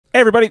Hey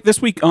everybody, this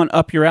week on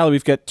Up Your Alley,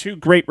 we've got two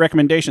great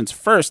recommendations.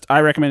 First, I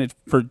recommended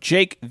for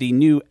Jake the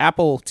new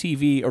Apple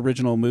TV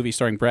original movie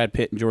starring Brad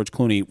Pitt and George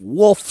Clooney,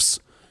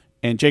 Wolves.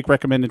 And Jake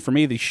recommended for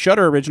me the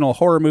Shudder original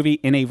horror movie,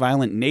 In a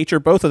Violent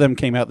Nature. Both of them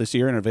came out this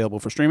year and are available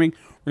for streaming.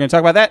 We're going to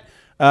talk about that.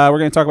 We're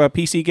going to talk about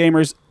PC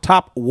Gamer's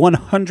top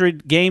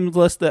 100 game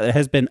list that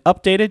has been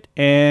updated.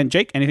 And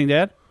Jake, anything to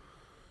add?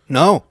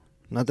 No,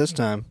 not this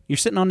time. You're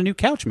sitting on a new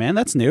couch, man.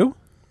 That's new.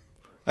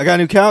 I got a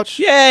new couch?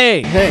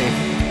 Yay!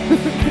 Hey.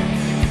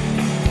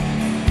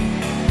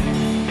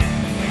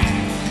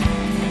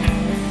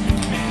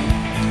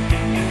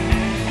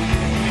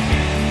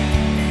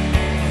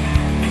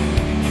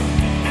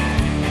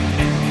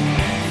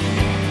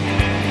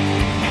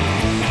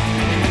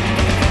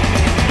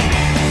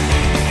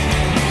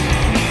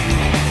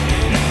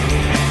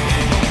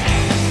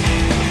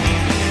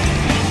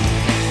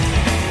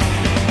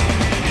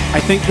 I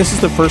think this is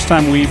the first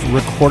time we've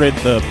recorded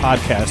the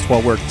podcast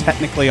while we're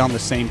technically on the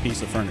same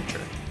piece of furniture.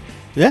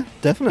 Yeah,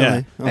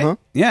 definitely. Yeah,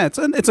 yeah, it's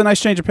a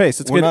nice change of pace.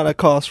 It's We're good. not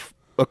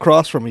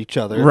across from each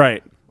other.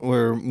 Right.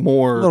 We're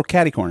more... A little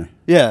catty corner.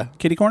 Yeah.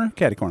 Kitty corner?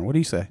 Catty corner. What do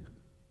you say?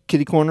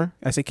 Kitty corner?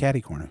 I say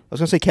catty corner. I was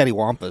going to say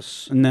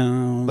cattywampus.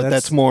 No. But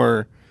that's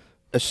more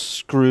a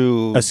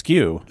screw...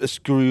 Askew. A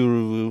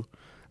screw...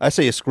 I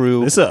say a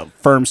screw. This is a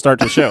firm start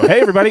to the show.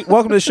 Hey, everybody.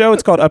 Welcome to the show.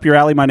 It's called Up Your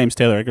Alley. My name's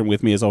Taylor, and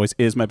with me, as always,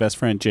 is my best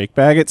friend, Jake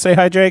Baggett. Say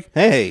hi, Jake.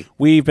 Hey.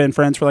 We've been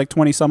friends for like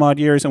 20-some-odd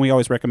years, and we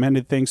always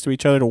recommended things to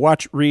each other to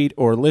watch, read,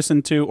 or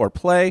listen to, or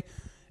play.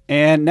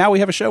 And now we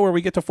have a show where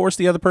we get to force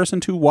the other person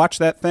to watch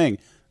that thing.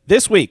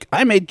 This week,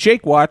 I made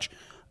Jake watch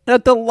a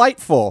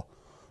delightful,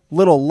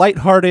 little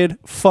lighthearted,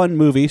 fun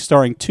movie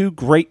starring two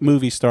great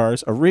movie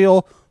stars, a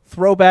real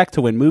throwback to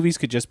when movies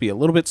could just be a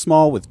little bit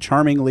small with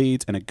charming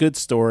leads and a good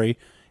story.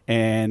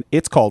 And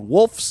it's called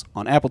Wolves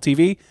on Apple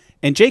TV.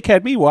 And Jake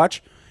had me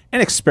watch an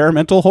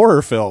experimental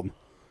horror film.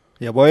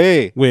 Yeah,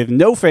 boy. With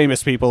no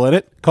famous people in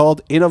it,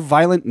 called In a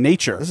Violent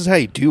Nature. This is how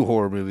you do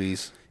horror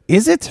movies.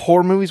 Is it?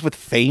 Horror movies with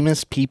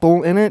famous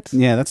people in it?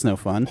 Yeah, that's no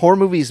fun. Horror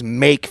movies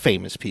make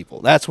famous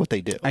people. That's what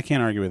they do. I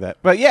can't argue with that.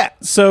 But yeah,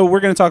 so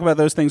we're going to talk about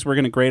those things. We're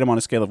going to grade them on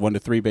a scale of 1 to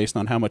 3 based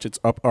on how much it's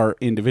up our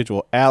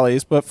individual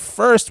alleys. But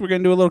first, we're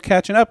going to do a little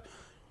catching up.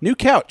 New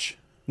couch.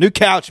 New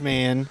couch,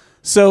 man.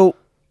 So,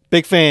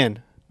 big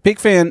fan. Big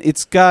fan.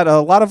 It's got a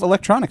lot of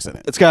electronics in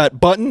it. It's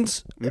got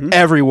buttons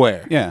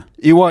everywhere. Yeah.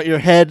 You want your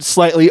head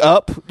slightly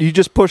up? You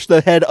just push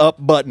the head up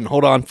button.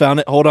 Hold on.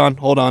 Found it. Hold on.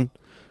 Hold on.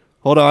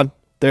 Hold on.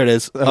 There it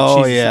is. Oh,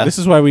 Jesus. yeah. This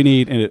is why we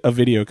need a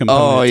video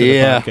component to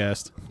the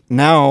podcast.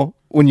 Now,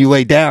 when you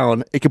lay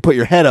down, it can put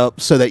your head up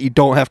so that you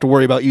don't have to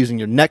worry about using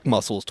your neck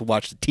muscles to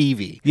watch the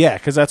TV. Yeah,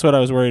 because that's what I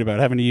was worried about,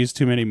 having to use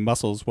too many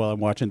muscles while I'm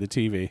watching the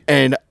TV.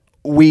 And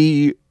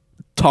we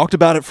talked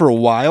about it for a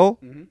while,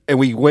 and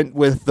we went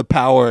with the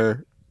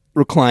power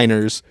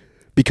recliners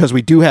because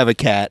we do have a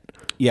cat.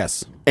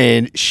 Yes.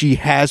 And she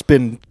has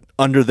been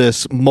under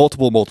this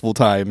multiple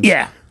times.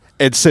 Yeah.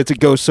 And since it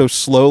goes so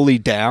slowly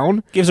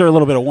down, Gives her a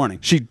little bit of warning.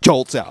 she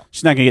jolts out.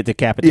 She's not going to get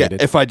Yeah,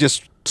 decapitated. if I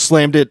just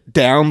slammed it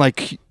down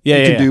like you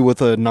Yeah, can yeah. do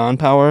with a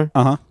non-power,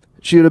 Uh-huh.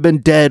 she would have been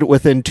dead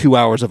within 2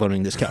 hours of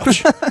owning this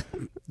couch.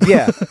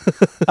 Yeah.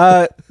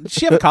 Does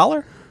she have a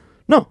collar?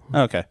 No.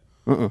 Okay.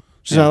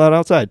 She's not allowed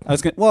outside. I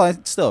was going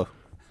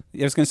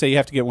to say you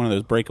have to get one of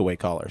those breakaway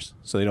collars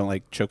so they don't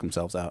like choke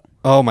themselves out.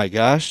 Oh my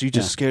gosh, you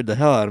just scared the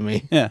hell out of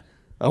me. Yeah.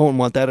 I wouldn't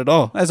want that at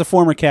all. As a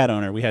former cat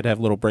owner, we had to have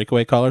little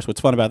breakaway collars. What's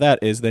fun about that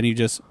is then you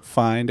just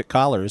find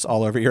collars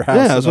all over your house.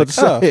 Yeah, I was about to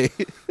say.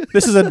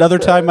 This is another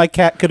time my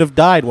cat could have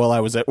died while I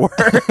was at work.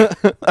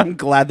 I'm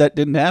glad that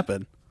didn't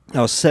happen.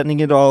 I was setting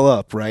it all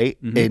up, right?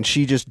 And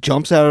she just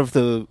jumps out of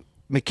the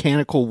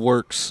mechanical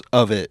works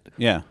of it.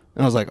 Yeah.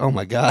 And I was like, oh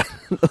my God.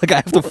 Like, I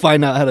have to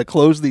find out how to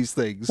close these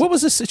things. What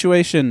was the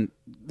situation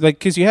like?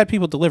 Because you had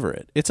people deliver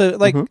it. It's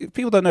a if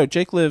people don't know,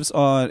 Jake lives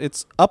on.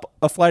 It's up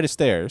a flight of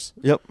stairs.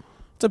 Yep.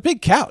 It's a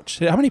big couch.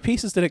 How many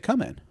pieces did it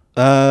come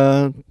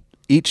in?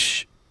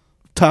 Each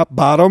top,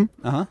 bottom.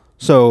 Uh-huh.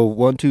 So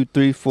 1, 2,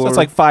 3, 4. So it's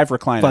like 5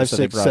 recliners. 5, that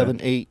they 6, brought 7,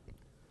 in. 8,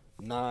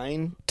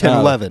 9, 10, Oh.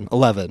 11.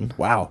 11.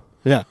 Wow.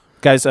 Yeah.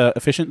 Guys,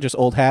 efficient, just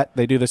old hat.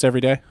 They do this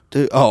every day.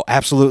 Oh,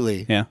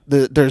 absolutely. Yeah.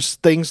 There's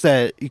things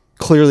that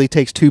clearly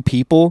takes 2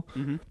 people,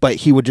 but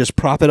he would just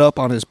prop it up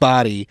on his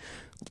body,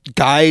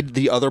 guide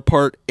the other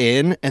part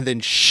in, and then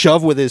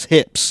shove with his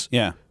hips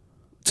Yeah.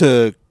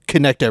 to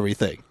connect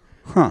everything.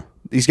 Huh.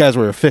 These guys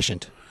were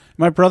efficient.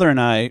 My brother and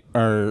I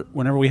are,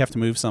 whenever we have to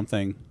move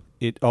something,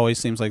 it always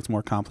seems like it's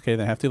more complicated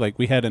than I have to. Like,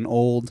 we had an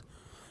old,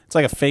 it's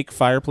like a fake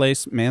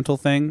fireplace mantle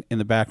thing in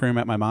the back room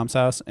at my mom's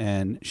house,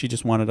 and she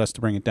just wanted us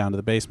to bring it down to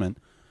the basement.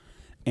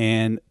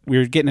 And we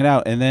were getting it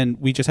out, and then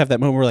we just have that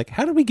moment where we're like,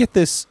 how did we get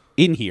this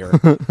in here?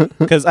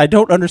 Because I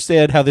don't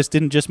understand how this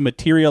didn't just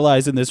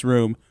materialize in this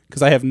room,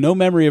 because I have no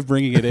memory of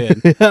bringing it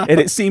in, and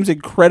it seems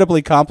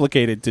incredibly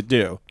complicated to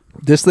do.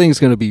 This thing's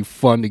going to be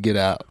fun to get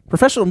out.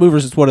 Professional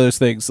movers is one of those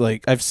things,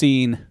 like, I've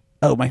seen,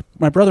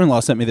 my brother-in-law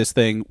sent me this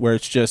thing where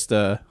it's just,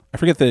 I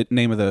forget the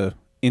name of the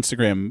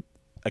Instagram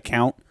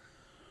account,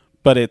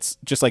 but it's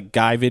just like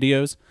guy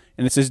videos,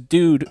 and it's this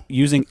dude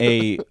using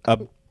a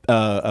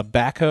a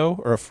backhoe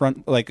or a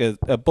front, like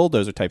a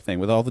bulldozer type thing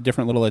with all the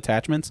different little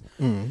attachments.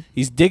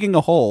 He's digging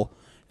a hole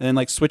and then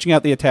like switching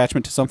out the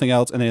attachment to something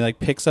else, and then he like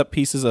picks up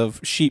pieces of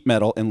sheet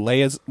metal and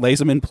lays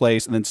them in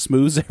place and then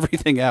smooths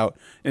everything out.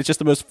 And it's just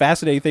the most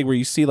fascinating thing where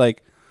you see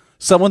like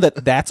someone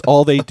that's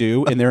all they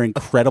do and they're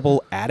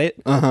incredible at it.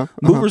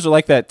 Movers are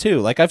like that too.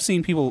 Like I've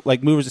seen people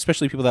like movers,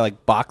 especially people that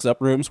like box up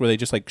rooms where they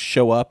just like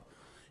show up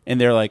and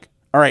they're like,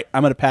 all right,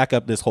 I'm going to pack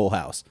up this whole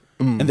house.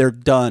 And they're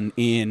done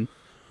in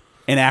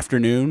an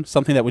afternoon,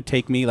 something that would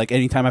take me like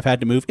any time I've had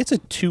to move. It's a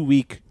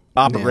 2-week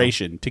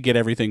operation to get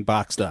everything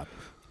boxed up.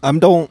 I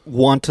don't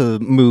want to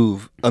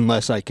move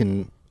unless I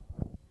can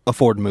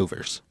afford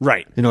movers.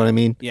 Right. You know what I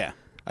mean? Yeah.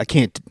 I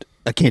can't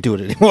do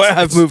it anymore.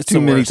 I've moved too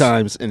many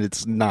times and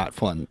it's not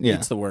fun. Yeah.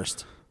 It's the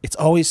worst.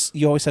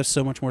 You always have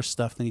so much more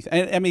stuff than you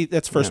I mean,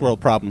 that's first world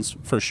problems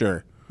for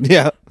sure.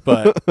 Yeah.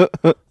 But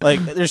like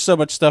there's so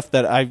much stuff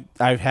that I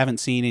haven't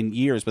seen in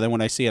years, but then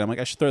when I see it I'm like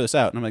I should throw this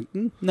out, and I'm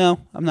like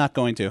no, I'm not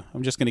going to.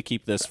 I'm just going to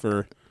keep this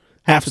for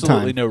half the time.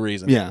 Absolutely no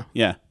reason. Yeah.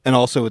 Yeah. And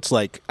also it's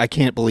like I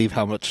can't believe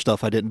how much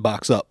stuff I didn't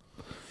box up.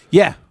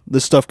 Yeah.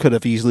 This stuff could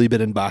have easily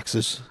been in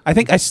boxes. I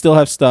think I still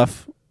have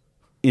stuff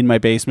in my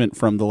basement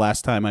from the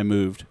last time I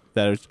moved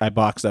that I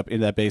boxed up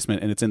in that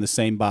basement, and it's in the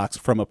same box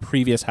from a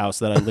previous house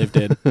that I lived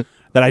in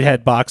that I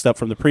had boxed up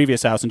from the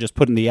previous house and just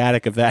put in the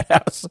attic of that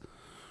house.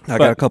 I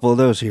got a couple of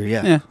those here,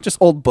 yeah. Yeah, just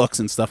old books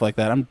and stuff like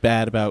that. I'm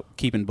bad about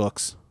keeping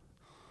books.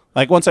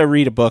 Like once I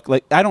read a book,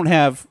 like I don't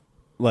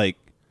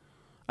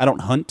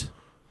hunt.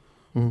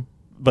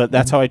 But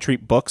that's how I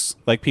treat books.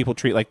 Like people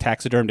treat like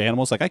taxidermed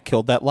animals. Like I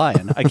killed that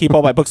lion. I keep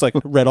all my books. Like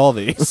read all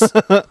these.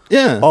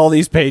 Yeah, all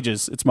these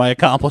pages. It's my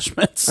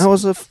accomplishments. I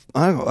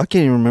can't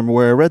even remember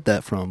where I read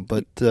that from.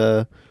 But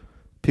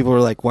people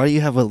were like, "Why do you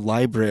have a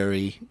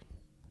library?"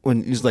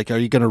 When he's like, "Are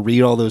you going to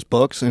read all those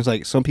books?" And it's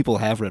like, some people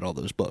have read all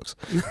those books,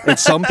 and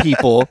some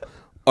people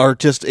are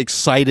just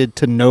excited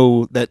to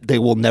know that they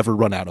will never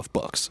run out of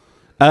books.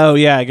 Oh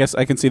yeah, I guess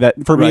I can see that.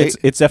 For me, Right?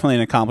 it's definitely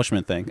an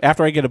accomplishment thing.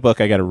 After I get a book,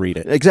 I got to read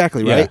it.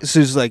 Exactly, right? Yeah. So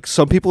it's like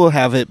some people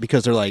have it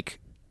because they're like,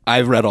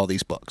 I've read all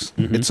these books.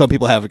 And some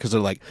people have it because they're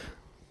like,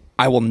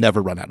 I will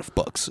never run out of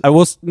books.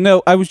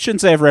 I shouldn't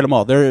say I've read them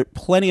all. There are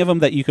plenty of them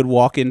that you could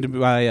walk into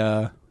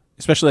my,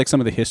 especially like some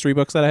of the history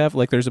books that I have.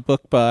 Like there's a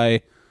book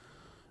by,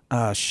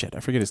 I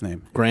forget his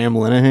name. Graham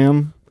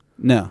Linehan?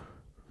 No.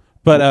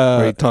 But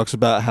where he talks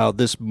about how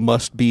this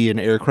must be an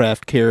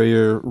aircraft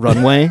carrier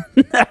runway.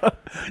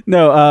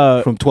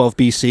 No, from 12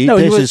 BC. No,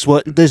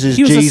 this is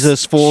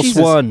Jesus Force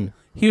One.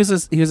 He was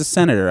a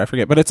senator, I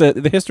forget, but it's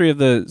the history of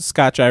the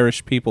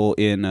Scotch-Irish people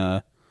in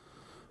that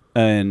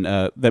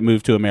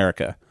moved to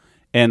America,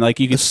 and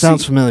like you can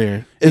sounds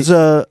familiar. He's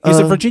a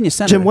Virginia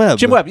senator. Jim Webb.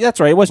 Jim Webb, that's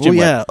right. It was Jim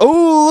Webb. Yeah.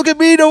 Oh, look at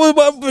me knowing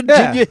about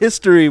Virginia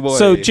history, boy.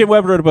 So Jim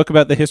Webb wrote a book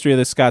about the history of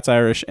the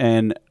Scots-Irish,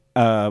 and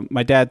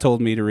my dad told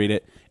me to read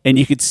it, and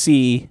you could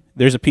see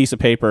there's a piece of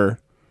paper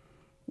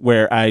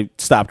where I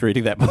stopped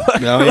reading that book. Oh,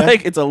 yeah?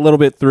 Like it's a little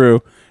bit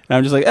through, and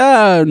I'm just like,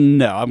 oh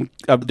no, I'm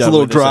done. It's a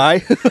little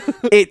dry.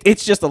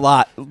 It's just a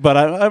lot, but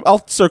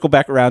I'll circle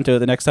back around to it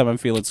the next time I'm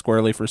feeling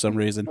squirrely for some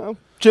reason. Oh,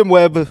 Jim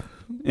Webb,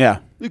 yeah,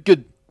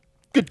 good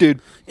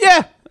dude.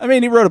 Yeah, I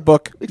mean he wrote a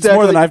book. Exactly. It's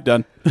more than I've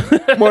done.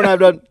 More than I've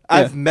done. Yeah.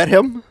 I've met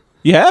him.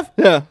 You have?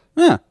 Yeah.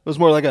 Yeah. It was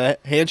more like a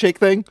handshake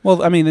thing.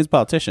 Well, I mean, he's a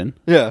politician.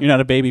 Yeah. You're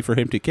not a baby for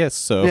him to kiss,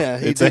 so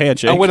it's a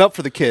handshake. I went up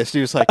for the kiss. He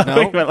was like,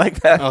 no. He went like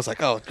that. I was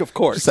like, oh, of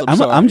course.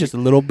 I'm just a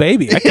little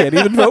baby. I can't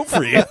even vote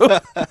for you.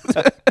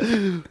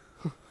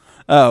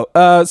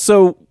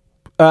 So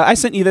I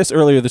sent you this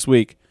earlier this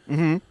week.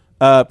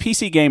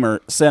 PC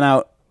Gamer sent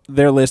out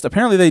their list.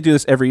 Apparently they do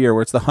this every year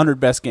where it's the 100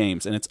 best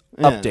games, and it's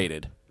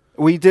updated.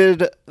 We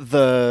did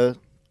the...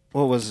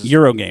 What was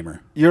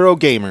Eurogamer?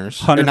 Eurogamers.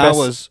 100 and best I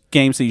was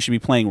games that you should be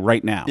playing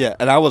right now. Yeah,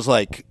 and I was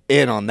like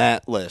in on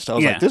that list. I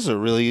was like, this is a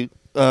really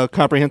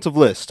comprehensive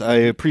list. I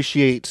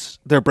appreciate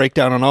their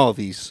breakdown on all of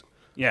these.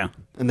 Yeah.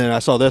 And then I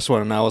saw this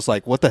one, and I was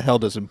like, what the hell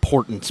does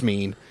importance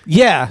mean?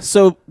 Yeah,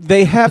 so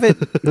they have it.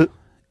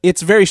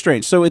 It's very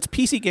strange. So it's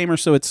PC Gamer,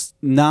 so it's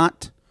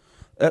not...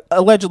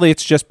 allegedly,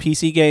 it's just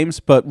PC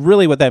games, but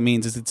really what that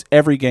means is it's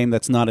every game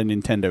that's not a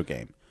Nintendo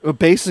game.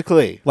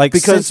 Basically. Like,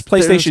 because since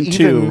PlayStation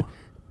 2...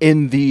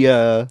 In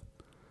the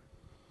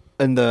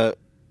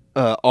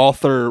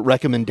author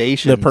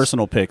recommendations, the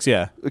personal picks,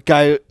 yeah. The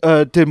guy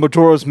did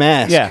Majora's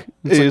Mask. Yeah,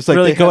 it's like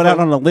really going out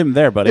on a limb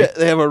there, buddy. Yeah,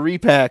 they have a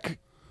repack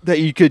that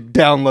you could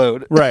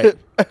download, right,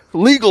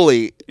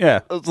 legally.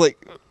 Yeah, it's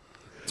like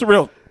it's a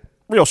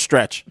real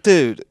stretch,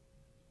 dude.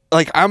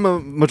 Like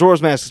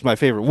Majora's Mask is my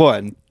favorite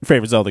one.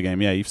 Favorite Zelda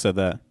game? Yeah, you've said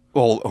that.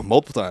 Well,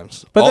 multiple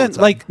times. But then,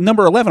 like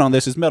number 11 on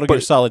this is Metal Gear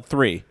Solid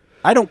 3.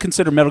 I don't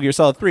consider Metal Gear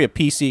Solid 3 a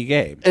PC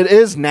game. It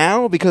is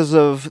now because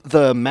of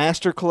the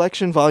Master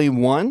Collection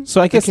Volume 1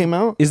 so I guess, that came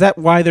out. Is that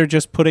why they're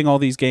just putting all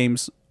these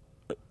games,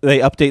 they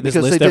update this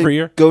list every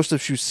year? Ghost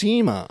of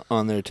Tsushima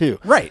on there too.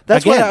 Right.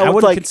 That's Again, why I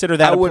wouldn't consider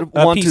that a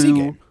PC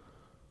game.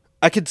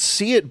 I could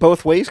see it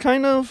both ways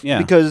kind of. Yeah.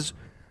 Because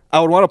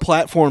I would want to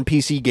platform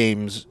PC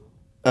games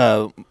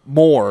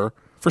more.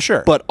 For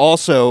sure. But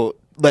also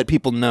let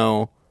people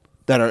know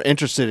that are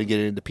interested in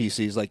getting into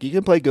PCs, like you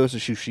can play Ghost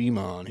of Tsushima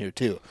on here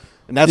too,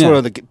 and that's Yeah. one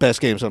of the best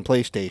games on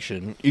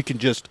PlayStation. You can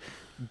just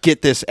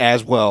get this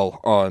as well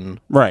on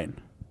Right.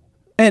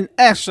 And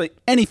actually,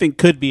 anything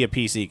could be a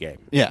PC game.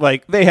 Yeah.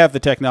 Like, they have the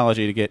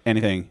technology to get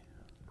anything.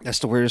 That's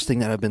the weirdest thing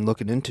that I've been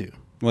looking into.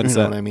 What's you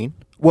know that? what I mean?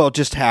 Well,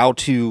 just how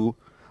to,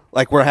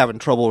 like, we're having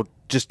trouble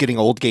just getting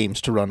old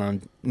games to run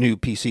on new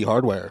PC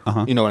hardware.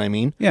 Uh-huh. You know what I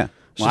mean? Yeah.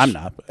 It's Well, I'm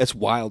just- not. But It's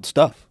wild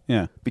stuff.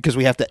 yeah. Because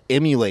we have to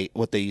emulate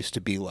what they used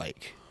to be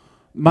like.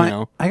 You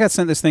know? I got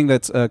sent this thing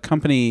that's a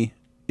company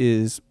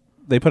is...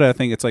 They put out a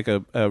thing, it's like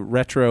a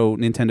retro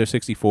Nintendo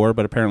 64,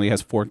 but apparently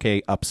has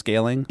 4K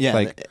upscaling. Yeah,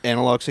 Like, the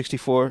Analog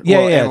 64. Yeah,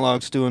 well, yeah.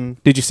 Analog's doing...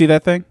 did you see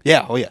that thing?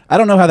 Yeah, oh yeah. I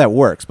don't know how that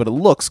works, but it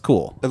looks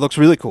cool. It looks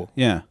really cool.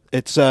 Yeah.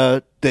 It's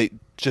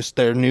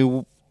their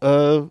new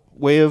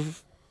way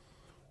of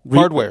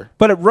hardware.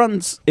 But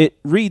it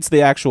reads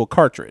the actual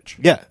cartridge,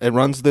 Yeah, it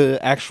runs the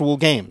actual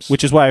games.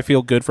 which is why I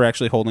feel good for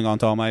actually holding on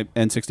to all my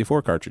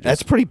N64 cartridges.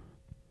 That's pretty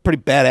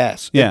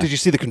badass. Yeah. Did you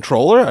see the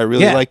controller? I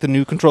really Yeah. like the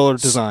new controller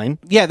design.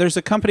 Yeah, there's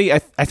a company, I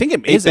think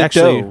it is 8-bit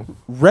actually dough.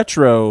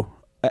 Retro,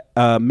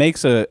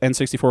 makes a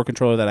N64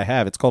 controller that I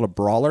have. It's called a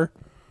Brawler.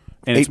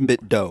 And it's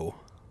 8-bit dough.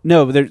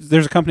 No,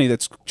 there's a company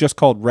that's just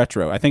called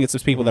Retro. I think it's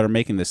those people that are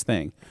making this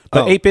thing.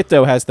 But Oh. 8-bit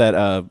dough has that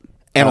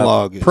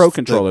Analog is Pro the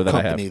controller that I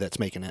have. company that's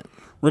making it.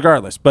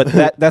 Regardless,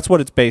 but that's what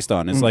it's based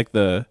on. It's like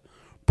the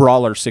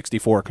Brawler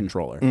 64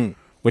 controller,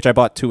 which I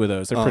bought 2 of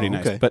those. They're pretty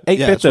nice. okay. But 8-bit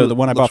Yeah, it's though, really- the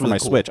one I looks bought for really my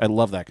cool. Switch, I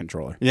love that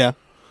controller. Yeah.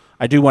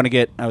 I do want to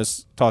get. I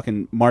was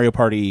talking Mario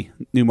Party,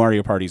 new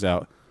Mario Party's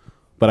out,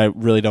 but I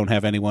really don't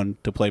have anyone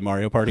to play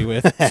Mario Party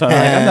with. So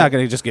I'm not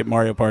going to just get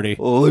Mario Party.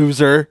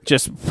 Loser.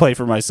 Just play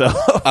for myself.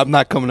 I'm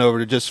not coming over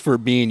to just for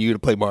me and you to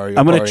play Mario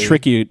I'm going Party. to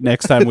trick you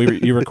next time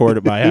you record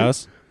at my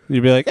house.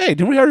 You'd be like, "Hey,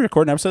 didn't we already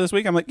record an episode this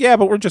week?" I'm like, "Yeah,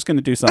 but we're just going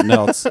to do something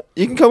else."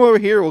 You can come over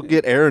here. We'll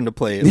get Aaron to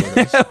play it with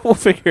us. We'll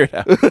figure it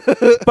out.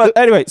 But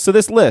anyway, so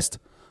this list,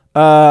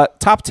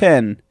 top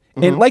 10,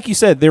 and like you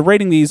said, they're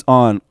rating these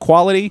on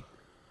quality,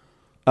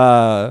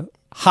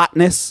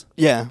 hotness,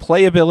 Yeah.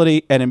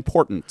 playability, and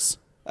importance.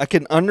 I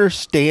can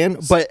understand,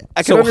 but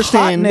I can So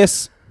understand.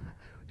 hotness.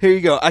 Here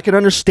you go. I can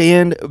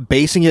understand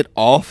basing it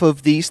off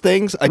of these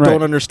things. I Right.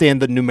 don't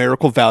understand the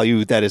numerical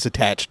value that is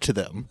attached to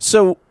them.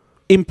 So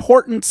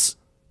importance.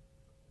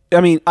 I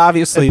mean,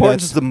 obviously,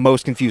 Importance that's is the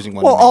most confusing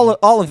one. well. to me.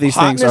 All of these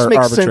things Hotness are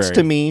makes arbitrary. sense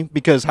to me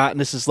because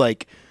hotness is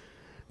like,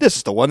 this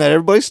is the one that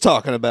everybody's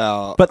talking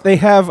about. But they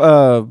have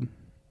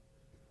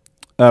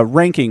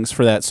rankings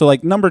for that. So,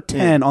 like number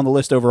 10 on the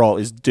list overall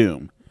is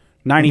Doom,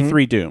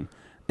 93 Doom,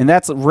 and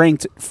that's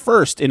ranked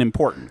first in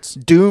importance.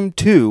 Doom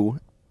 2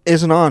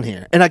 isn't on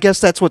here, and I guess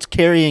that's what's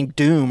carrying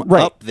Doom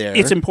up there.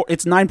 It's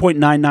It's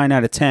 9.99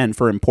 out of 10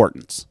 for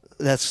importance,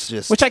 That's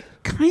just which I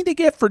kind of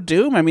get for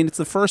Doom. I mean, it's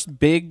the first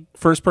big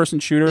first-person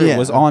shooter. Yeah. It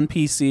was on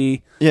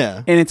PC.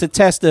 yeah. And it's a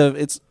test of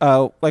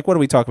like what do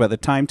we talk about? The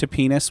time to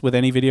penis with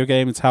any video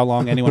game. It's how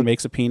long anyone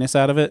makes a penis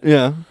out of it.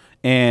 Yeah.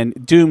 And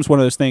Doom's one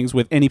of those things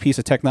with any piece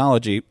of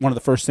technology. One of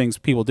the first things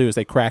people do is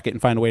they crack it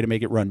and find a way to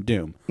make it run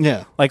Doom.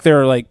 Yeah. Like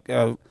there are like,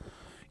 what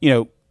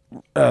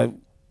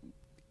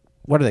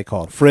are they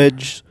called?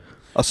 Fridge,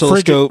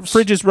 oscilloscopes.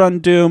 Fridges run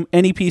Doom.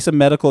 Any piece of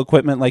medical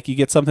equipment, like you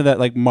get something that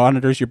like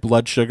monitors your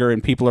blood sugar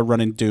and people are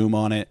running Doom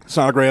on it.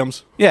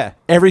 sonograms. Yeah,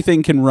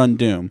 everything can run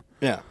Doom.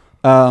 Yeah.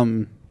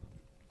 But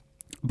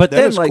That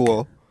then is like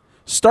cool.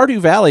 Stardew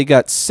Valley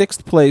got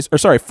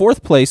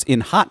 4th place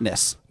in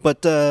hotness.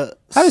 But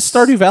How is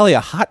Stardew Valley a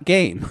hot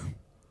game?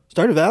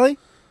 Stardew Valley?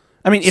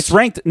 I mean, it's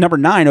ranked number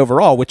 9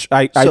 overall, which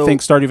I So-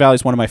 think Stardew Valley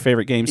is one of my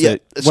favorite games. Yeah,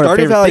 That one of the Stardew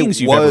favorite Valley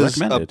things you've ever was a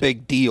recommended.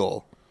 big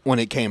deal when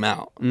it came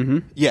out. Mm-hmm.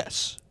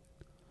 Yes.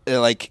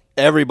 Like,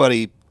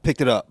 everybody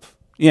picked it up.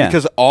 Yeah.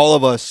 Because all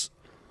of us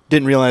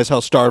didn't realize how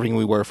starving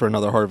we were for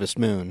another Harvest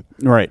Moon.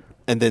 Right.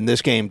 And then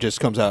this game just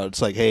comes out.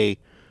 It's like, hey,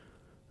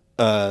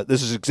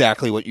 this is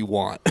exactly what you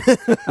want.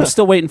 I'm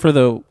still waiting for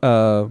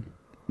the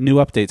new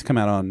update to come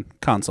out on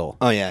console.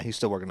 Oh, yeah, he's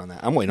still working on that.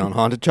 I'm waiting on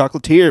Haunted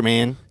Chocolatier,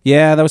 man.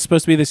 Yeah, that was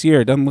supposed to be this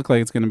year. It doesn't look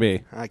like it's going to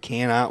be. I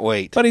cannot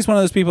wait. But he's one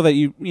of those people that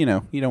you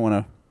don't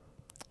want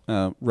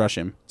to rush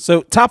him.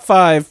 So top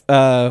 5,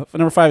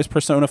 number 5 is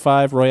Persona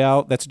 5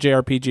 Royale. That's a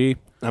JRPG.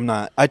 I'm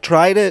not. I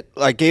tried it.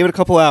 I gave it a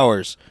couple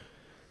hours,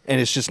 and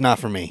it's just not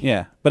for me.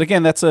 Yeah, but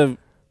again, that's an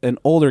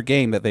older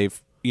game that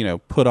they've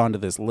put onto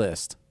this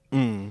list.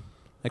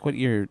 Like what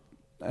year?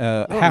 I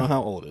don't know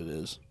how old it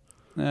is.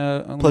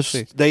 Let's Plus,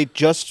 see. they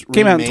just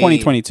Came out in remade-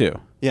 2022.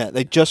 Yeah,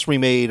 they just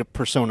remade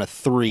Persona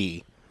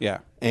 3, Yeah.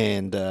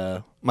 and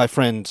my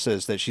friend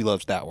says that she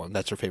loves that one.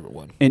 That's her favorite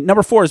one. And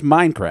number 4 is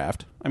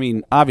Minecraft. I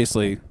mean,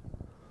 obviously,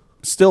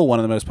 still one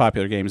of the most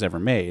popular games ever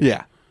made.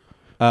 Yeah.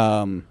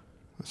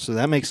 So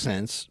that makes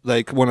sense.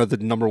 Like one of the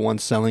number 1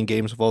 selling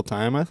games of all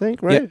time, I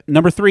think, right? Yeah.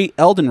 Number 3,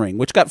 Elden Ring,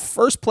 which got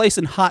first place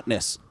in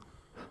hotness.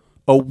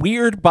 A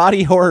weird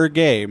body horror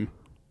game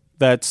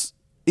that's...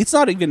 It's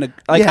not even a...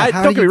 Like, Yeah,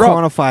 how don't do get you me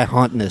wrong. quantify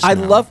hauntness I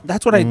now? love...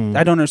 That's what I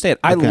don't understand.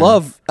 I Okay.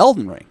 love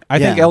Elden Ring. I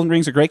think Yeah. Elden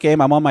Ring's a great game.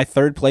 I'm on my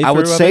 3rd playthrough I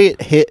would of say it.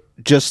 it hit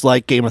just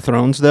like Game of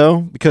Thrones, though,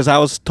 because I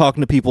was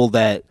talking to people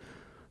that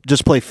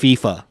just play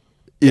FIFA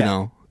you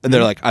know. And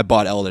they're like, I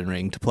bought Elden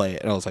Ring to play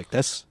it, and I was like,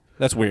 that's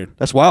weird.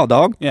 That's wild,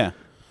 dog. Yeah.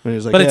 And he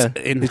was like, But yeah.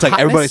 it's like hotness?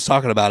 everybody's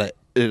talking about it.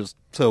 It was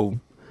so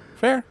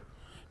Fair.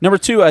 Number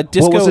 2,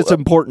 Disco. What was its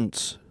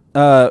importance?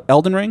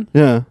 Elden Ring.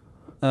 Yeah.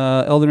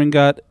 Elden Ring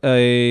got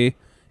a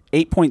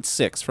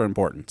 8.6 for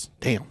importance.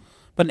 Damn.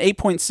 But an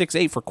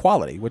 8.68 for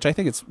quality, which I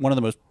think it's one of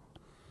the most...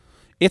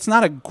 It's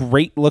not a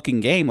great-looking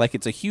game. Like,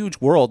 it's a huge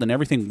world, and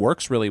everything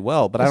works really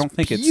well, but I don't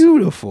think it's...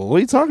 beautiful. What are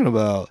you talking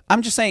about?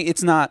 I'm just saying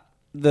it's not...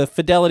 The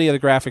fidelity of the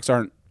graphics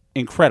aren't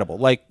incredible.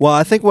 Like, well,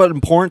 I think what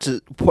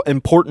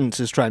importance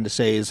is trying to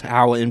say is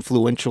how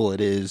influential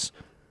it is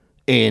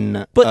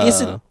in but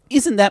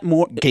isn't that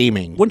more...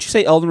 gaming. Wouldn't you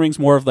say Elden Ring's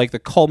more of, like, the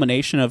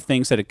culmination of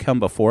things that had come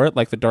before it,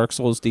 like the Dark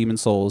Souls, Demon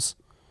Souls?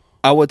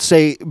 I would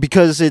say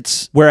because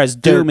it's... Whereas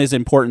Doom is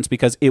importance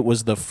because it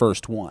was the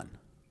first one.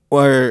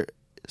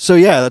 So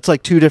yeah, that's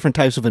like two different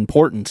types of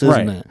importance,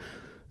 isn't Right. it?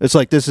 It's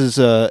like this is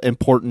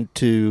important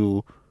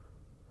to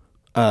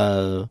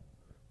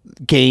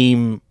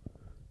game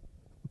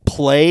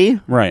play,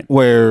 Right.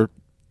 where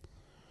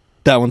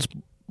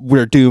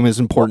Doom is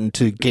important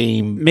to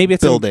game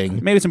building.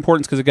 Maybe it's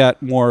important because it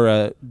got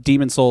more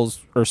Demon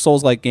Souls or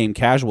Souls-like game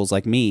casuals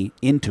like me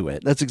into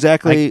it. That's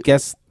exactly... I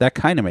guess that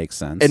kind of makes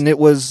sense. And it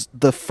was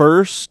the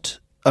first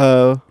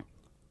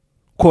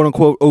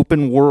quote-unquote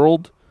open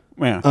world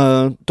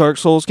Dark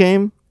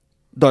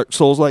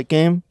Souls-like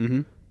game.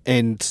 Mm-hmm.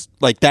 And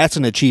like that's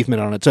an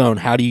achievement on its own.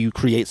 How do you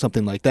create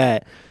something like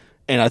that?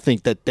 And I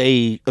think that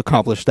they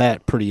accomplished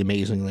that pretty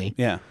amazingly.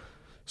 Yeah.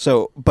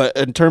 So, but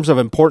in terms of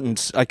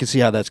importance, I can see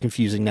how that's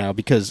confusing now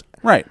because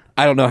Right.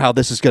 I don't know how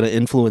this is going to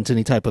influence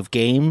any type of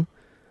game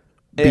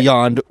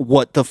beyond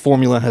what the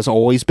formula has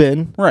always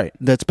been. Right.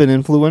 That's been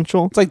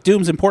influential. It's like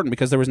Doom's important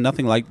because there was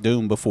nothing like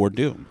Doom before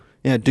Doom.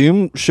 Yeah,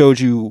 Doom showed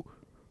you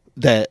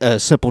that a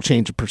simple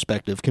change of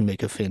perspective can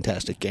make a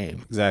fantastic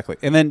game. Exactly.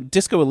 And then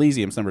Disco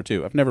Elysium's number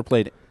 2. I've never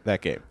played that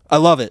game. I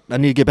love it. I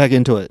need to get back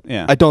into it.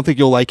 Yeah. I don't think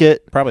you'll like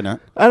it. Probably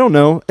not. I don't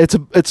know. It's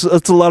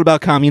a lot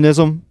about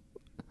communism.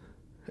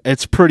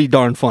 It's pretty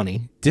darn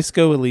funny.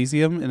 Disco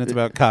Elysium, and it's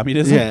about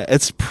communism? Yeah,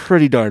 it's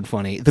pretty darn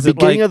funny. The Is it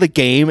beginning like- of the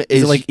game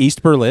Is it like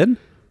East Berlin?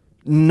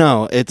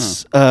 No,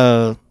 it's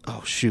oh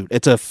shoot.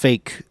 It's a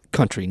fake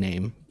country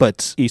name,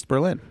 but East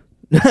Berlin.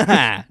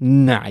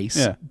 nice.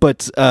 Yeah.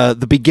 But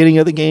the beginning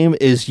of the game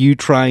is you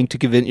trying to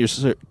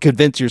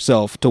convince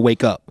yourself to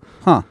wake up.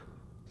 Huh.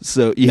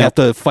 So you have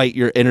to fight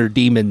your inner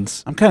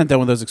demons. I'm kind of done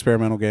with those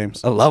experimental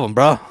games. I love them,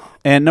 bro.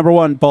 And number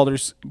 1,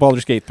 Baldur's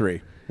Gate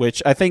 3,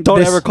 which I think...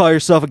 Don't ever call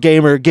yourself a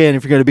gamer again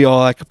if you're going to be all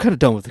like, I'm kind of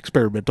done with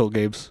experimental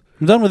games.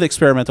 I'm done with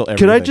experimental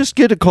everything. Can I just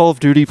get a Call of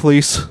Duty,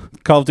 please?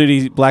 Call of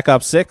Duty Black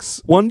Ops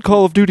 6 One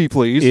Call of Duty,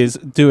 please. is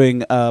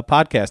doing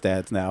podcast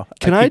ads now.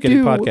 Can I keep getting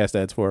do- podcast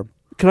ads for them.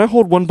 Can I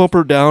hold one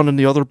bumper down and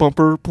the other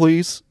bumper,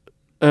 please?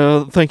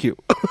 Thank you.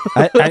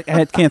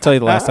 I can't tell you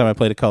the last time I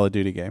played a Call of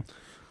Duty game.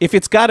 If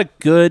it's got a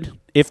good...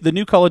 If the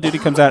new Call of Duty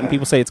comes out and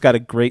people say it's got a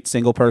great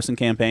single-person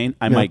campaign,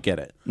 I might get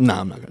it. No,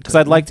 I'm not going to Because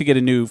I'd like to get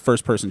a new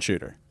first-person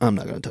shooter. I'm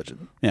not going to touch it.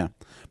 Yeah.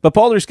 But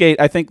Baldur's Gate,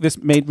 I think this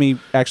made me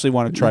actually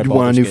want to try You Baldur's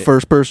want a new Gate.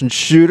 first-person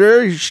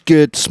shooter? You should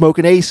get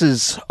Smoking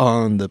Aces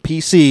on the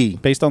PC.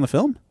 Based on the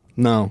film?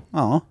 No,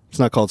 Oh, it's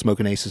not called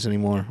Smoking Aces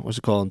anymore. What's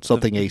it called?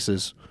 Something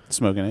Aces.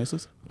 Smoking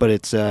Aces. But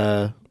it's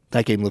that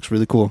game looks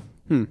really cool.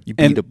 You beat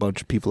And- a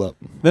bunch of people up.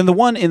 Then the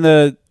one in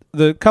the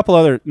couple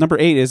other... Number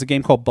 8 is a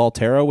game called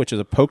Baltero, which is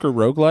a poker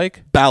roguelike.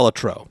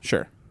 Balatro.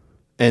 Sure.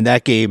 And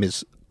that game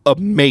is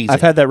amazing.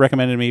 I've had that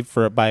recommended to me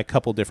by a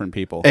couple different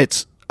people.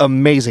 It's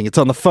amazing. It's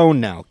on the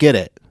phone now. Get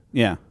it.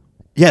 Yeah.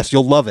 Yes,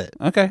 you'll love it.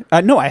 Okay.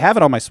 No, I have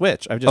it on my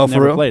Switch. I've just For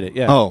never real? played it.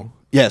 Yeah. Oh,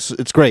 yes,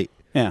 it's great.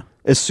 Yeah.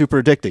 It's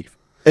super addictive.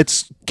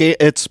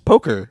 It's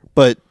poker,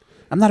 but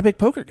I'm not a big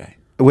poker guy.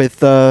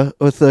 with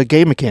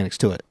game mechanics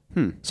to it.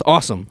 It's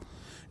awesome.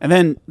 And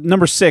then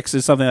number 6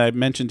 is something I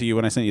mentioned to you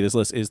when I sent you this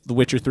list, is The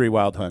Witcher 3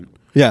 Wild Hunt.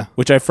 Yeah.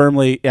 Which I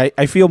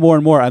feel more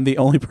and more I'm the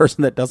only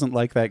person that doesn't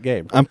like that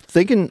game. I'm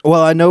thinking,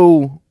 well, I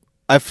know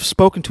I've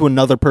spoken to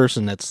another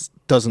person that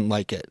doesn't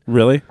like it.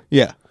 Really?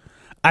 Yeah.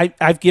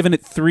 I've given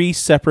it 3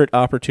 separate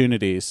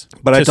opportunities.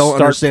 But I to don't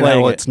start understand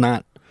playing how it. it's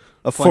not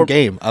a fun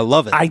game. I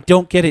love it. I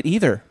don't get it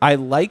either. I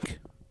like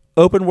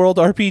open world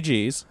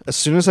RPGs. As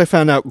soon as I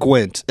found out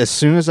Gwent, as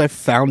soon as I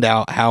found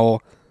out how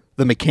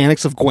the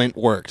mechanics of Gwent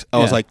worked, I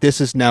was Yeah. like, this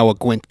is now a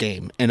Gwent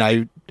game. And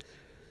I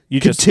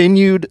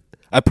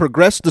I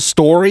progressed the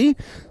story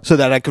so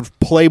that I could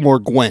play more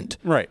Gwent.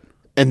 right.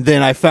 And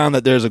then I found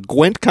that there's a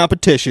Gwent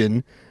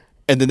competition,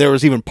 and then there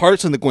was even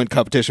parts in the Gwent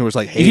competition where it's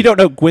like, hey, If you don't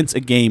know, Gwent's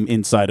a game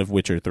inside of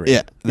Witcher 3.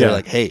 yeah, they're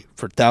like, hey,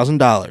 for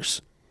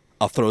 $1,000,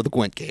 I'll throw the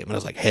Gwent game. And I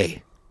was like,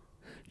 hey,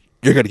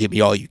 you're gonna give me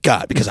all you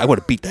got because I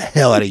want to beat the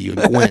hell out of you in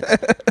Gwent.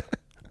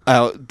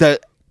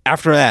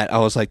 After that, I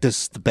was like,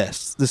 this is the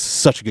best. This is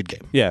such a good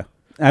game. Yeah.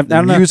 The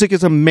don't know. music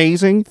is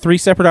amazing. 3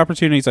 separate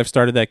opportunities I've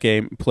started that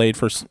game, played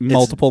for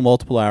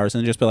multiple hours,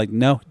 and just been like,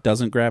 no, it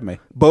doesn't grab me.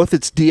 Both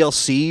its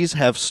DLCs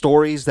have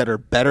stories that are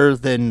better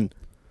than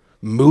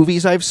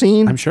movies I've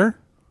seen. I'm sure.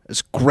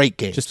 It's great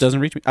games. Just doesn't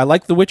reach me. I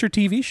like the Witcher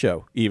TV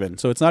show, even.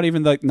 So it's not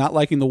even like not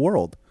liking the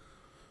world.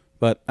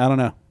 But I don't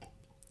know.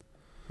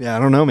 Yeah, I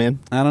don't know, man.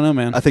 I don't know,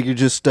 man. I think you're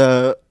just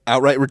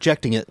outright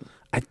rejecting it.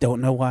 I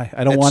don't know why.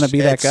 I don't want to be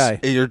that guy.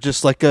 You're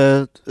just like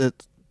a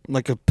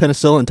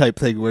penicillin type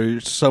thing where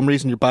for some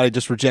reason your body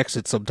just rejects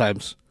it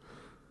sometimes.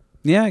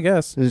 Yeah, I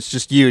guess. And it's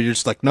just you. You're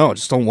just like, no, I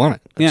just don't want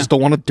it. I Yeah. just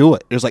don't want to do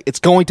it. It's like, it's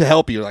going to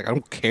help you. You're like, I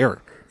don't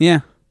care. Yeah.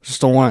 I just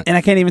don't want it. And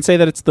I can't even say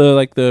that it's the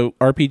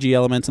RPG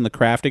elements and the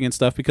crafting and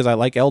stuff because I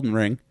like Elden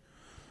Ring.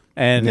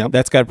 And Yep.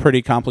 that's got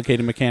pretty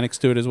complicated mechanics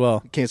to it as well.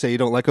 You can't say you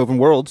don't like open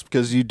worlds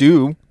because you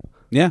do.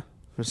 Yeah.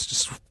 It's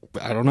just,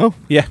 I don't know.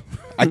 Yeah.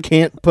 I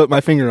can't put my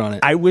finger on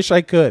it. I wish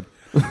I could.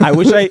 I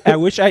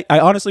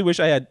honestly wish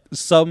I had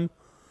some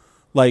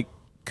like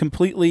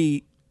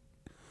completely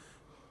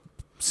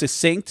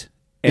succinct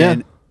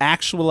and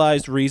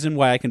actualized reason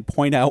why I can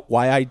point out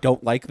why I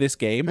don't like this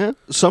game. Yeah.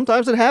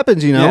 Sometimes it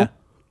happens, you know, Yeah.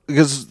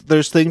 because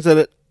there's things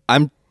that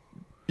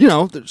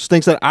there's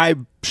things that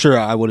I'm sure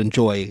I would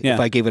enjoy if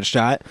I gave it a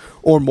shot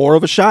or more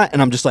of a shot.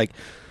 And I'm just like,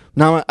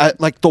 no, I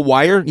like The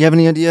Wire. You have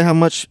any idea how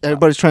much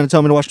everybody's trying to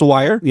tell me to watch The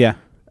Wire? Yeah.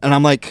 And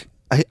I'm like,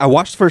 I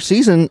watched the first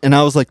season and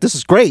I was like, this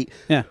is great.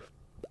 Yeah.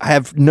 I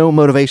have no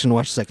motivation to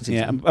watch the second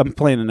season. Yeah, I'm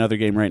playing another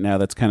game right now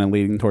that's kind of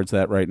leading towards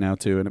that right now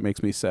too, and it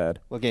makes me sad.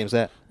 What game's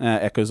that?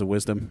 Echoes of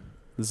Wisdom,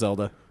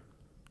 Zelda.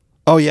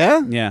 Oh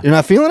yeah, Yeah. You're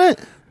not feeling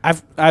it?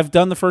 I've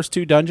done the first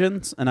 2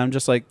 dungeons, and I'm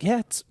just like,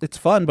 yeah, it's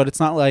fun, but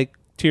it's not like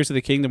Tears of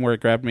the Kingdom where it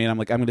grabbed me, and I'm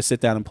like, I'm going to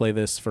sit down and play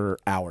this for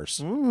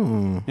hours.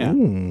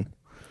 Yeah,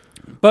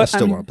 but I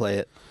still want to play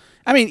it.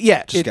 I mean,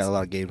 yeah, Just got a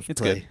lot of games to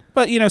play. Good.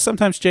 But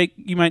sometimes Jake,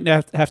 you might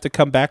have to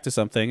come back to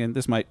something, and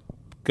this might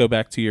go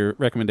back to your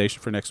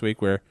recommendation for next week,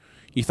 where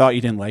you thought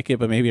you didn't like it,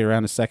 but maybe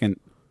around a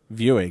second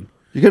viewing,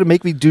 You're gonna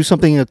make me do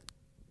something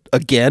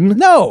again?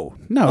 No,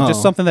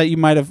 just something that you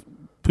might have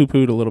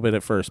poo-pooed a little bit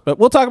at first. But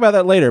we'll talk about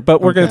that later.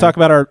 But we're going to talk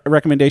about our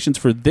recommendations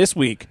for this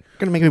week. You're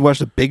gonna make me watch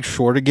The Big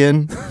Short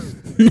again?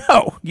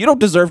 No, you don't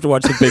deserve to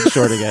watch The Big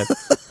Short again.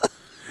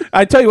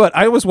 I tell you what,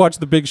 I was watched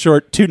The Big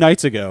Short 2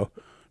 nights ago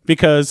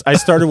because I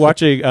started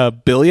watching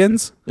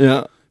Billions.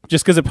 Yeah.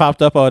 Just because it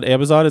popped up on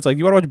Amazon. It's like,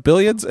 you want to watch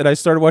Billions? And I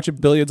started watching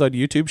Billions on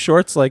YouTube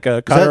Shorts like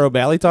Connor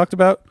O'Malley talked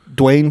about.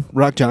 Dwayne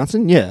Rock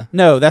Johnson? Yeah.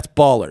 No, that's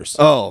Ballers.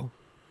 Oh.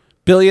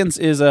 Billions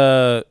is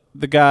the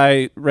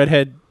guy,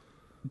 redhead,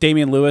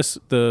 Damian Lewis,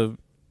 the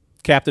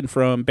captain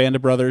from Band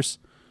of Brothers.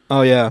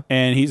 Oh, yeah.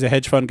 And he's a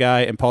hedge fund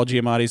guy, and Paul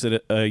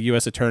Giamatti's a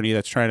U.S. attorney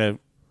that's trying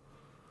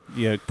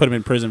to put him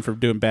in prison for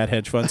doing bad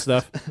hedge fund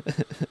stuff.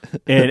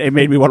 And it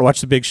made me want to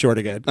watch The Big Short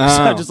again. Oh.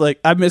 So I'm just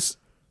like, I miss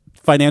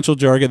financial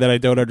jargon that I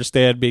don't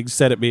understand being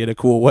said at me in a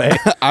cool way.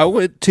 I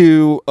went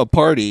to a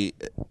party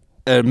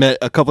and met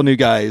a couple new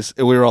guys,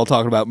 and we were all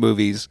talking about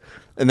movies,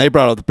 and they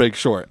brought up The Big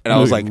Short, and I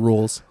was like,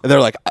 rules. And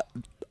they're like,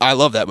 I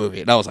love that movie,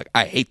 and I was like,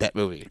 I hate that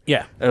movie.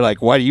 Yeah. They're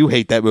like, why do you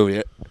hate that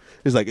movie?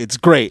 He's like, it's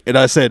great, and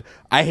I said,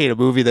 I hate a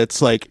movie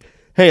that's like,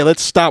 hey,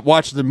 let's stop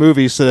watching the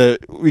movie so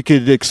that we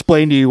could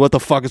explain to you what the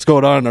fuck is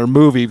going on in our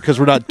movie because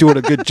we're not doing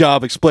a good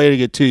job explaining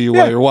it to you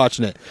while you're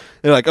watching it.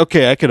 They're like,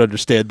 okay, I can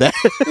understand that.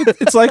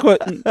 It's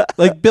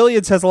like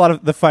Billions has a lot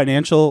of the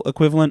financial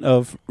equivalent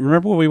of,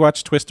 remember when we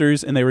watched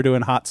Twisters and they were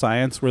doing hot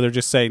science where they're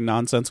just saying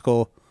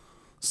nonsensical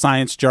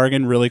science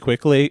jargon really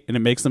quickly and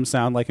it makes them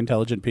sound like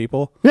intelligent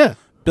people? Yeah.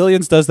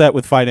 Billions does that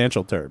with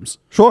financial terms.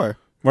 Sure.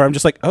 Where I'm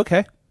just like,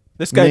 okay,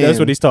 this guy knows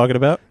what he's talking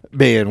about.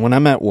 Man, when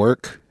I'm at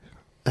work,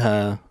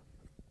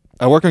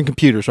 I work on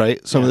computers,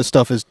 right? Some of this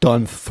stuff is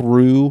done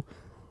through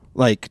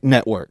like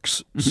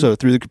networks, so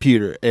through the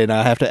computer, and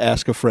I have to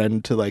ask a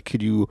friend to like,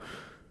 could you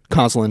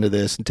console into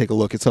this and take a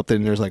look at something?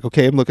 And there's like,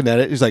 okay, I'm looking at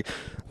it. He's like,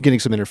 I'm getting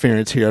some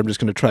interference here. I'm just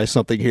going to try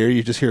something here.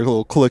 You just hear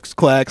little clicks,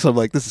 clacks. I'm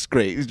like, this is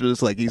great.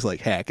 He's like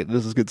hacking.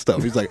 This is good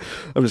stuff. He's like,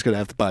 I'm just going to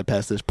have to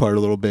bypass this part a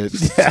little bit,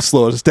 just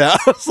slow us down.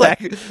 I was like,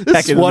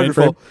 this is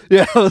wonderful.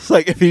 Yeah, I was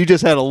like, if you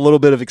just had a little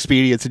bit of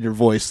expedience in your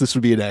voice, this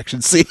would be an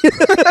action scene.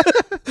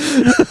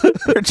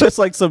 Or just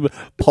like some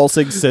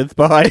pulsing synth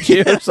behind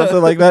you or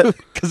something like that.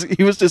 Because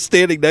he was just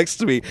standing next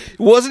to me.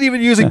 He wasn't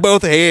even using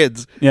both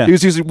hands. Yeah. He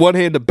was using one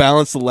hand to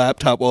balance the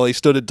laptop while he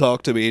stood and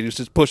talked to me, and he was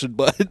just pushing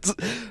buttons.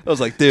 I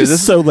was like, dude, this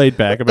is so laid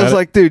back about it. I was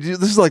like, dude,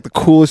 this is like the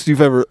coolest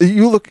you've ever...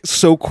 You look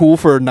so cool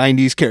for a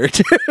 90s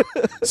character.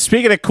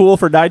 Speaking of cool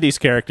for 90s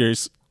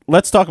characters,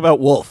 let's talk about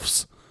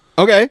wolves.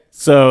 Okay.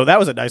 So that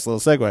was a nice little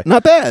segue.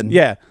 Not bad.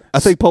 Yeah. I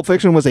think Pulp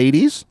Fiction was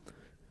 80s.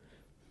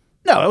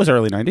 No, that was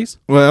early 90s.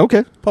 Well,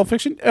 okay. Pulp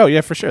Fiction? Oh, yeah,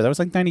 for sure. That was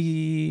like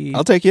 92.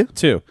 I'll take you.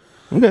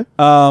 Okay.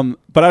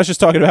 But I was just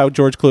talking about how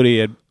George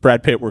Clooney and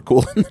Brad Pitt were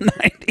cool in the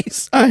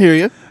 90s. I hear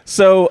you.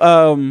 So,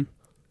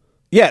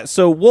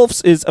 so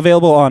Wolves is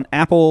available on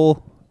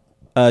Apple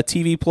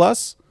TV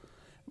Plus.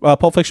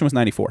 Pulp Fiction was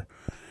 94.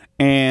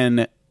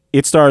 And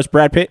it stars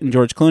Brad Pitt and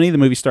George Clooney. The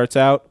movie starts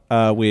out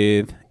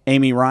with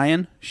Amy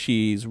Ryan.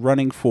 She's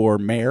running for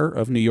mayor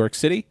of New York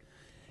City.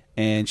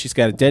 And she's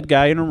got a dead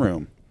guy in her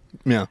room.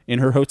 Yeah. In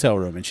her hotel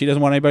room, and she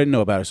doesn't want anybody to know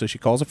about it, so she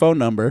calls a phone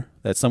number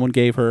that someone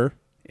gave her,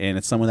 and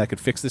it's someone that could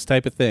fix this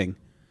type of thing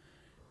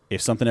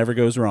if something ever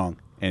goes wrong,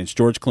 and it's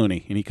George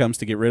Clooney, and he comes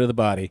to get rid of the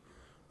body,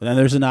 but then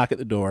there's a knock at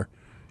the door.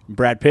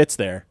 Brad Pitt's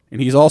there,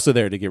 and he's also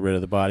there to get rid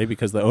of the body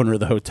because the owner of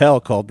the hotel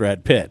called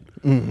Brad Pitt.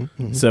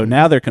 So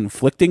now they're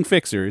conflicting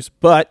fixers,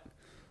 but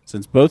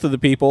since both of the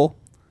people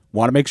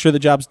want to make sure the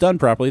job's done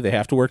properly, they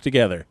have to work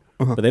together.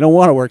 But they don't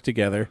want to work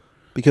together.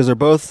 Because they're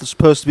both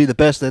supposed to be the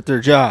best at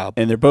their job.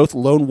 And they're both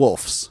lone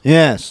wolves.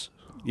 Yes.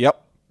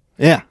 Yep.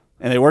 Yeah.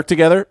 And they work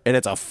together, and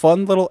it's a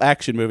fun little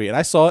action movie. And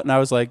I saw it, and I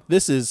was like,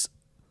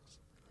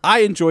 I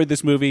enjoyed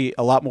this movie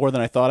a lot more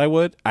than I thought I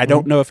would. I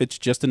don't know if it's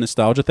just a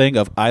nostalgia thing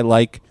of I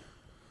like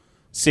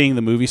seeing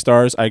the movie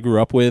stars I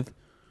grew up with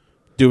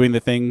doing the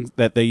things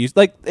that they used.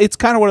 Like, it's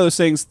kind of one of those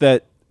things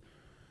that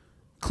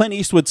Clint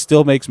Eastwood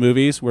still makes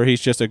movies where he's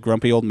just a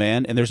grumpy old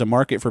man, and there's a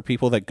market for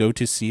people that go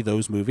to see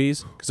those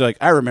movies. Because they're like,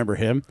 I remember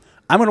him.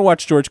 I'm going to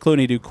watch George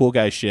Clooney do cool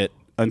guy shit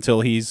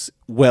until he's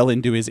well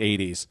into his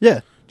 80s. Yeah.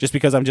 Just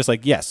because I'm just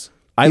like, yes,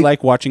 I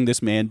like watching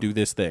this man do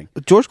this thing.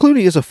 George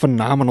Clooney is a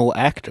phenomenal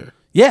actor.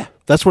 Yeah.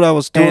 That's what I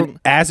was doing. And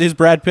as is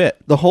Brad Pitt.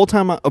 The whole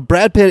time,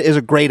 Brad Pitt is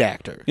a great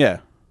actor. Yeah.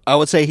 I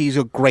would say he's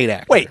a great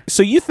actor. Wait,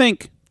 so you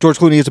think... George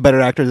Clooney is a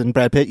better actor than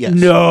Brad Pitt? Yes.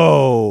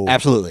 No.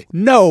 Absolutely.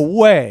 No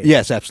way.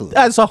 Yes, absolutely.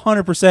 That's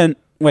 100%.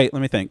 Wait,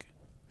 let me think.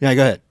 Yeah,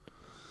 go ahead.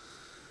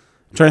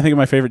 I'm trying to think of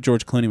my favorite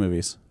George Clooney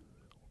movies.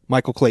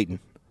 Michael Clayton.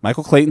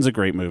 Michael Clayton's a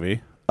great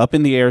movie. Up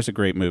in the Air is a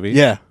great movie.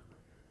 Yeah.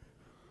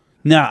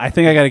 No, I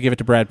think I got to give it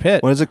to Brad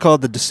Pitt. What is it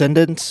called? The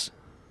Descendants?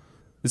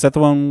 Is that the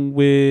one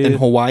with... In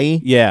Hawaii?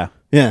 Yeah.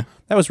 Yeah.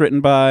 That was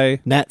written by...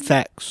 Nat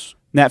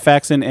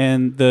Faxon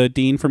and the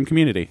dean from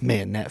Community.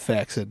 Man, Nat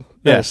Faxon.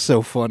 Yeah. That's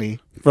so funny.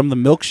 From the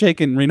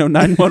milkshake in Reno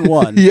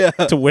 911 Yeah.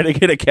 to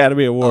winning an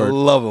Academy I Award.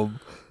 love him.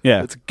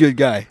 Yeah. That's a good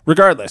guy.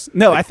 Regardless.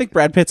 No, I think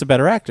Brad Pitt's a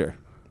better actor.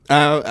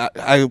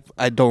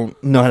 I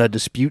don't know how to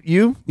dispute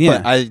you, Yeah.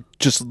 but I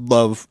just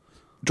love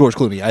George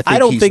Clooney. I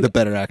think he's the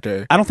better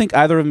actor. I don't think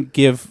either of them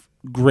give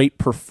great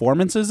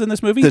performances in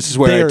this movie. This is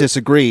where I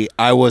disagree.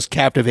 I was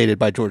captivated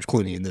by George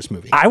Clooney in this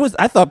movie.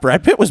 I thought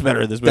Brad Pitt was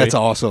better in this movie. That's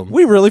awesome.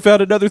 We really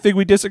found another thing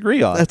we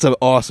disagree on. That's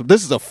awesome.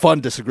 This is a fun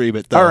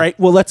disagreement, though. All right,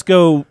 well, let's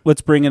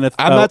bring in a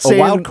saying-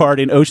 wild card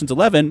in Ocean's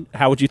 11.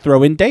 How would you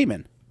throw in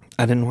Damon?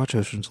 I didn't watch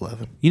Ocean's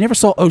 11. You never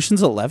saw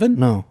Ocean's 11?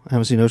 No, I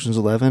haven't seen Ocean's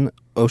 11.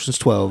 Ocean's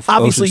 12.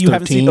 Obviously, Ocean's you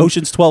haven't 13. seen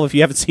Ocean's 12 if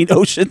you haven't seen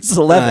Ocean's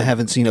 11. I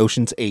haven't seen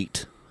Ocean's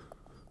 8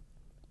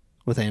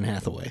 with Anne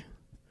Hathaway.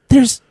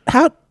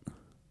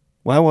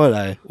 Why would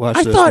I watch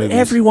I those thought movies?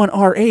 everyone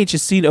our age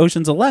has seen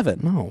Ocean's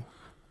 11. No.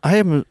 I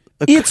am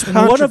a It's one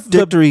of the-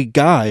 contradictory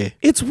guy.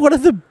 It's one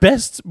of the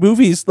best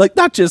movies, like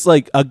not just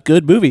like a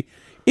good movie.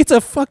 It's a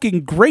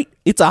fucking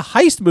it's a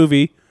heist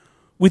movie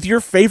with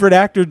your favorite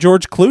actor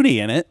George Clooney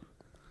in it.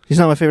 He's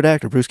not my favorite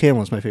actor. Bruce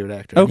Campbell's my favorite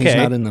actor. Okay. He's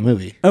not in the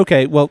movie.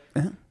 Okay, well,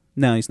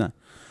 no, he's not.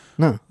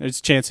 No. There's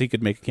a chance he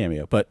could make a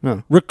cameo, but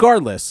No.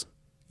 regardless,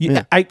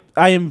 Yeah. I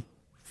am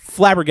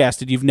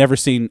flabbergasted you've never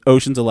seen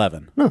Ocean's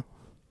 11. No.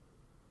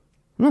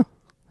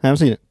 I haven't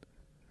seen it.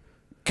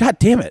 God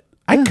damn it.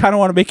 I kind of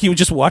want to make you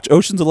just watch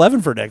Ocean's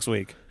 11 for next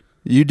week.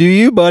 You do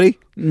you, buddy.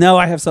 No,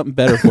 I have something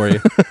better for you.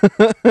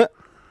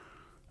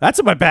 That's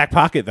in my back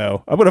pocket,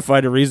 though. I'm going to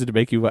find a reason to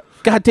make you...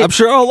 God damn. I'm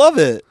sure I'll love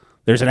it.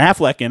 There's an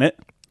Affleck in it.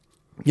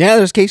 Yeah,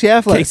 there's Casey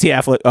Affleck. Casey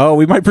Affleck. Oh,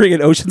 we might bring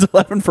in Ocean's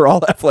 11 for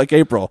all Affleck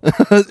April.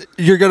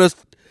 You're going to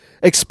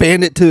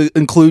expand it to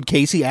include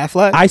Casey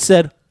Affleck? I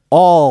said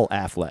all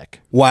Affleck.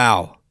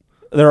 Wow.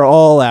 They're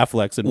all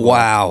Afflecks in one.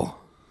 Wow.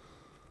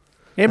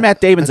 And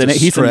Matt Damon's in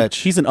That's it. a stretch.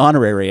 He's an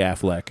honorary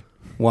Affleck.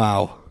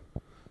 Wow.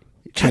 God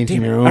Changing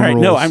damn it. your own All right,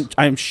 rules. no,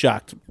 I'm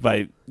shocked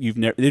by you've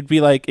never. It'd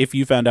be like if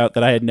you found out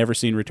that I had never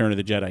seen Return of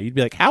the Jedi. You'd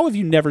be like, how have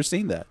you never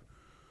seen that?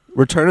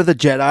 Return of the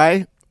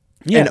Jedi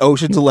and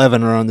Ocean's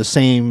 11 are on the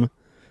same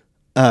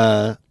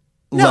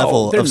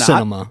level they're of not.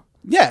 cinema.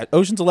 Yeah,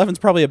 Ocean's 11's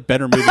probably a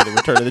better movie than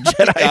Return of the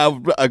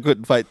Jedi. I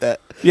couldn't fight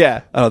that.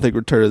 Yeah. I don't think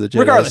Return of the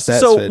Jedi Regardless, is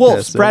so fantastic.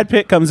 Wolves, Brad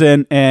Pitt comes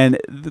in, and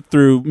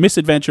through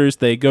misadventures,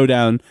 they go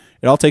down.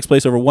 It all takes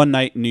place over one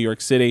night in New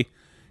York City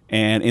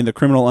and in the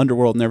criminal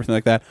underworld and everything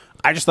like that.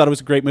 I just thought it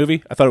was a great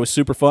movie. I thought it was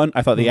super fun.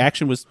 I thought the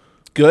action was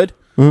good.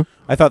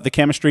 I thought the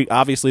chemistry,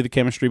 obviously the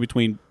chemistry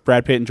between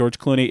Brad Pitt and George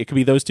Clooney, it could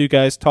be those two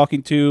guys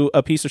talking to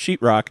a piece of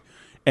sheetrock,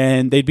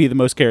 and they'd be the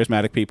most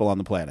charismatic people on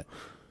the planet.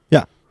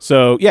 Yeah.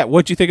 So, yeah,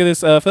 what'd you think of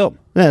this film?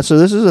 Yeah, so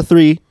this is a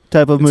 3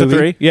 type of movie. It's a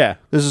 3? Yeah.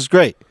 This is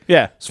great.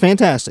 Yeah. It's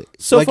fantastic.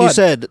 So like fun. you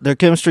said, their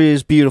chemistry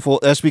is beautiful.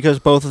 That's because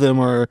both of them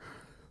are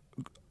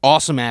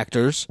awesome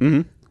actors.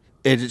 Mm-hmm.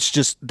 It's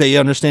just they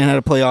understand how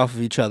to play off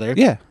of each other.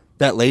 Yeah.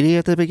 That lady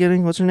at the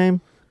beginning, what's her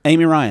name?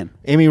 Amy Ryan.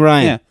 Amy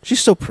Ryan. Yeah. She's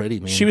so pretty,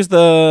 man. She was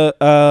the...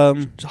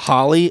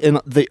 Holly in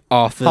The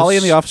Office. Holly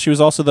in The Office. She was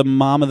also the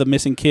mom of the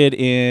missing kid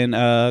in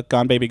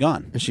Gone Baby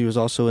Gone. And she was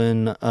also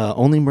in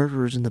Only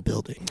Murderers in the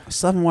Building. I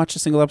still haven't watched a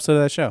single episode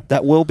of that show.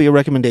 That will be a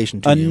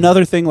recommendation to you.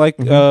 Another thing like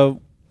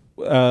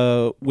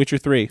Witcher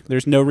 3.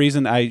 There's no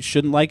reason I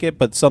shouldn't like it,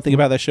 but something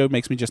about that show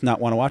makes me just not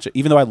want to watch it.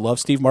 Even though I love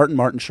Steve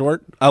Martin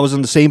Short. I was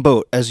in the same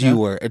boat as you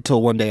were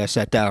until one day I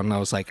sat down and I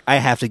was like, I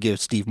have to give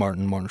Steve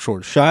Martin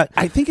Short a shot.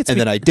 I think it's... And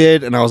then I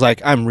did, and I was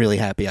like, I'm really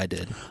happy I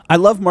did. I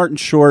love Martin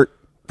Short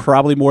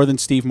probably more than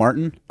Steve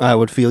Martin. I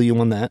would feel you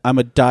on that. I'm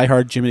a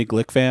diehard Jiminy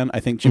Glick fan. I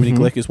think Jiminy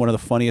Glick is one of the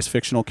funniest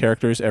fictional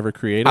characters ever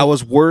created. I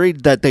was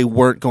worried that they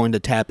weren't going to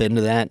tap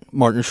into that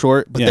Martin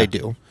Short, but they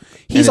do.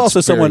 He's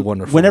also someone,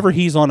 wonderful. whenever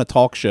he's on a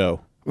talk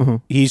show,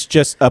 he's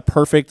just a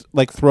perfect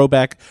like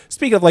throwback.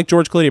 Speaking of like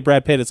George Clooney and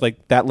Brad Pitt, it's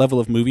like that level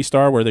of movie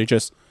star where they're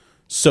just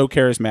so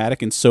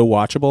charismatic and so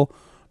watchable.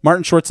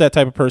 Martin Short's that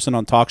type of person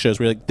on talk shows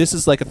where you're like, this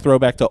is like a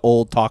throwback to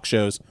old talk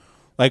shows.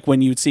 Like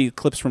when you'd see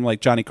clips from like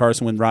Johnny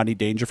Carson when Rodney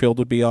Dangerfield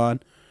would be on.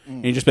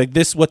 And you just be like,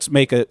 this is what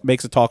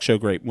makes a talk show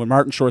great. When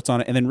Martin Short's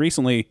on it. And then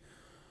recently,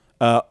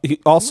 he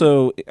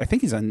also, I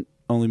think he's on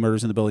Only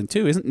Murders in the Building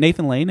too. Isn't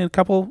Nathan Lane in a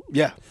couple?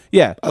 Yeah.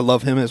 Yeah. I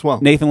love him as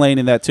well. Nathan Lane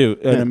in that too.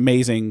 An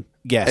amazing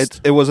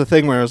guest. It was a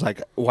thing where I was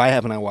like, why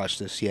haven't I watched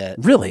this yet?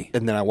 Really?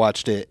 And then I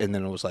watched it, and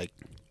then it was like,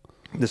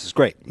 this is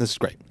great. This is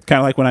great. Kind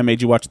of like when I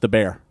made you watch The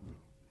Bear.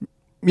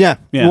 Yeah.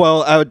 Yeah.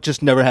 Well, I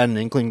just never had an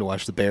inkling to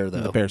watch The Bear,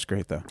 though. The Bear's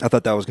great, though. I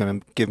thought that was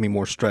going to give me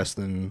more stress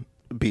than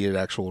be an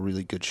actual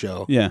really good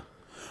show. Yeah.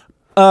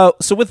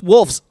 So with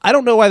Wolves, I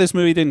don't know why this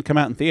movie didn't come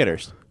out in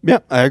theaters.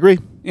 Yeah, I agree.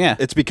 Yeah.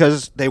 It's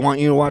because they want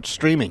you to watch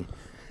streaming.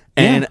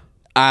 And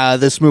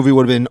this movie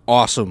would have been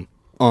awesome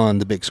on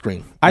the big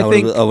screen. I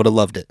would have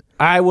loved it.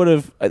 I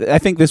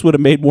think this would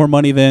have made more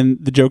money than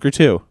The Joker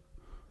 2.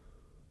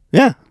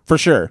 Yeah. For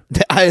sure.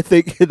 I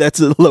think that's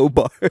a low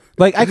bar.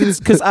 Like, I can,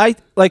 because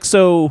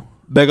so.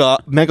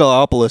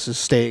 Megalopolis is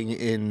staying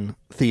in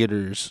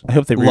theaters I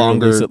hope they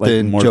longer re-release it like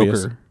than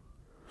Morbius. Joker.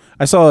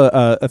 I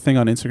saw a thing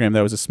on Instagram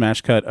that was a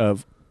smash cut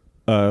of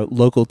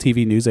local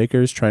TV news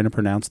anchors trying to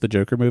pronounce the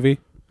Joker movie.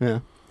 Yeah.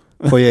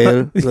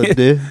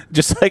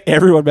 Just like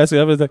everyone messing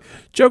up. It's like,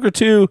 Joker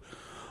 2,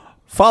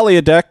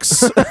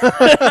 Foliodex.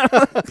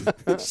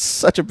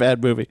 Such a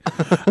bad movie.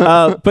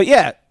 But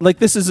yeah, like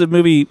this is a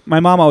movie.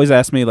 My mom always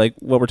asked me like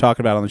what we're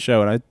talking about on the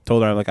show. And I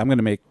told her, like, I'm going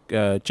to make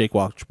Jake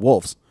watch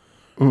Wolves.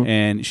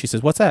 And she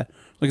says, what's that?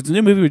 Like, it's a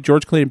new movie with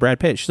George Clooney and Brad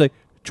Pitt. She's like,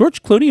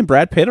 George Clooney and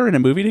Brad Pitt are in a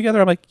movie together?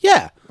 I'm like,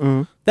 yeah.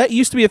 That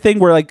used to be a thing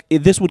where like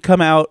this would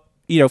come out,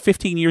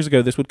 15 years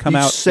ago, this would come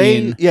out.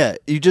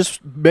 You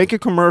just make a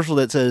commercial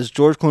that says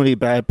George Clooney,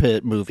 Brad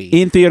Pitt movie.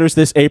 In theaters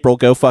this April,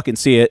 go fucking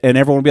see it. And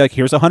everyone will be like,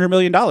 here's $100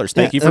 million.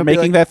 Thank you for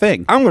making that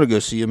thing. I'm going to go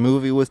see a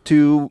movie with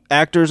two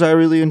actors I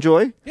really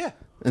enjoy. Yeah.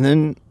 And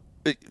then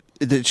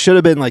it should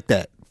have been like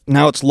that.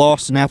 Now it's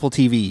lost in Apple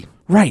TV.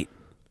 Right.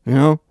 You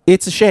know?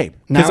 It's a shame.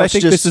 Because I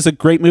think this is a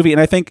great movie.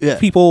 And I think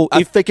people...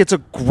 I think it's a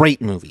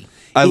great movie.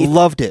 I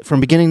loved it from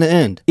beginning to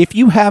end. If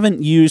you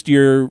haven't used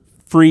your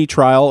free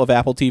trial of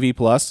Apple TV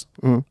Plus,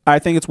 I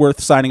think it's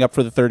worth signing up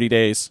for the 30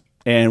 days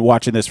and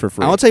watching this for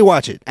free. I would say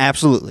watch it.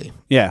 Absolutely.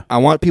 Yeah. I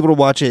want people to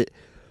watch it.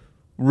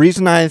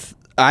 Reason I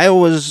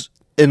was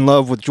in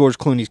love with George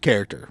Clooney's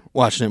character,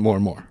 watching it more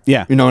and more.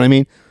 Yeah. You know what I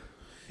mean?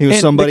 He was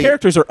somebody. The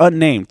characters are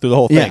unnamed through the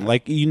whole thing. Yeah.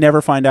 Like, you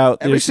never find out.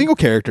 Every single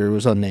character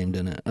was unnamed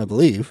in it, I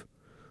believe.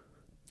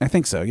 I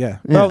think so, yeah.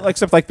 Well,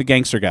 except like the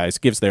gangster guys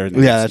gives their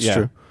names. Yeah, that's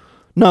true.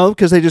 No,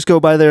 because they just go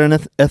by their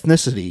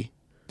ethnicity.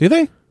 Do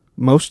they?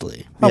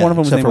 Mostly. Oh, one of them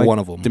was except named, for like, one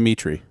of them.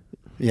 Dimitri.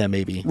 Yeah,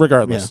 maybe.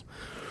 Regardless. Yeah.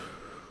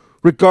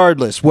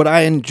 Regardless, what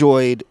I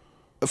enjoyed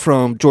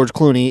from George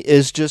Clooney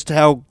is just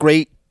how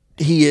great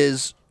he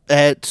is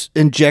at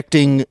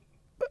injecting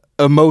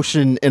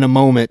emotion in a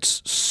moment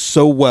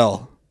so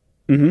well.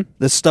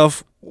 The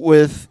stuff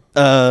with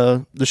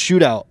the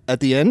shootout at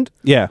the end.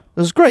 Yeah. It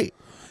was great.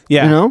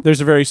 Yeah.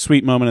 There's a very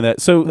sweet moment of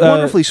that. So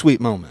wonderfully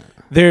sweet moment.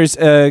 There's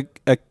the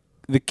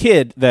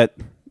kid that,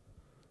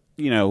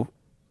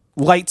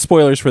 light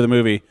spoilers for the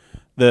movie.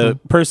 The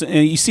person,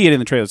 and you see it in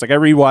the trailers. Like, I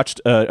rewatched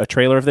a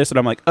trailer of this, and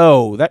I'm like,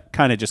 oh, that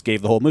kind of just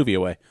gave the whole movie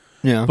away.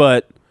 Yeah.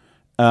 But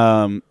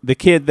the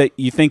kid that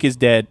you think is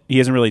dead,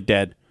 he isn't really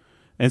dead.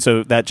 And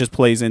so that just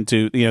plays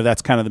into,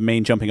 that's kind of the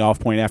main jumping off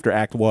point after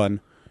Act 1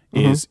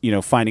 is,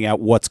 finding out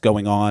what's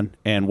going on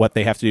and what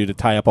they have to do to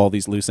tie up all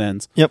these loose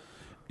ends. Yep.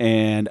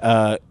 And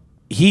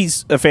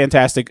he's a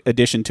fantastic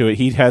addition to it.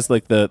 He has,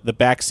 like, the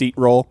backseat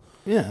role.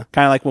 Yeah.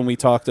 Kind of like when we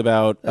talked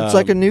about... It's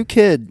like a new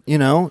kid,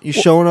 You're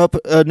showing up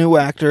a new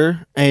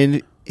actor,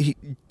 and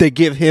they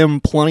give him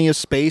plenty of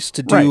space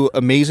to do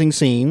amazing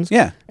scenes.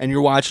 Yeah. And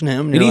you're watching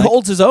him. And he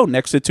holds his own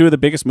next to two of the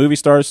biggest movie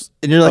stars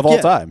of all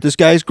time. This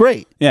guy's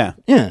great. Yeah.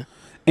 Yeah.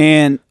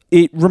 And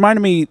it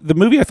reminded me... The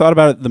movie I thought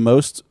about it the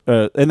most,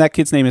 and that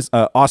kid's name is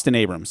Austin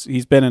Abrams.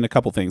 He's been in a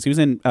couple things. He was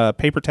in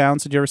Paper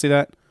Towns. Did you ever see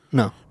that?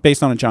 No.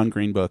 Based on a John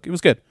Green book. It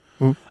was good.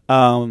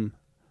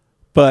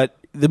 But...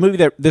 The movie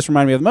that this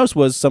reminded me of the most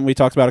was something we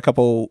talked about a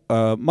couple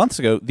months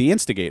ago, The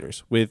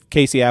Instigators, with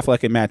Casey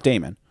Affleck and Matt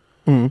Damon.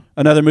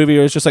 Another movie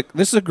where it's just like,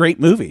 this is a great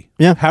movie.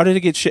 Yeah. How did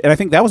it get shit? And I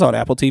think that was on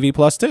Apple TV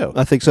Plus, too.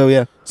 I think so,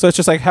 yeah. So it's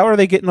just like, how are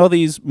they getting all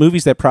these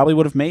movies that probably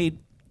would have made $50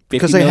 million?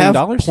 Because they have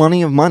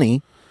plenty of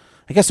money.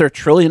 I guess they're a $1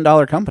 trillion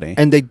company.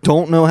 And they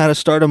don't know how to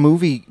start a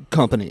movie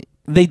company.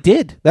 They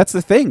did. That's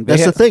the thing.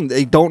 That's the thing.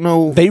 They don't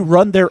know. They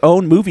run their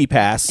own movie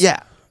pass.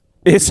 Yeah.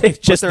 It's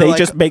just they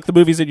just make the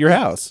movies in your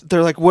house.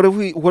 They're like, what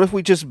if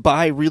we just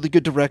buy really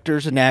good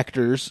directors and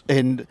actors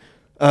and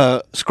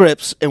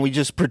scripts, and we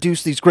just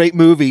produce these great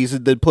movies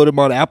and then put them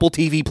on Apple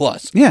TV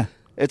Plus? Yeah,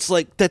 it's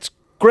like that's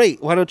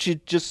great. Why don't you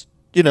just,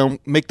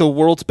 make the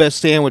world's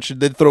best sandwich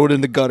and then throw it in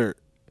the gutter?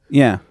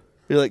 Yeah.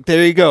 You're like,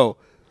 there you go.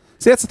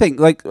 See, that's the thing.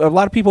 Like, a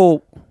lot of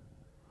people,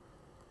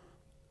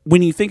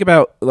 when you think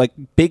about, like,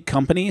 big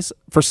companies,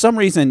 for some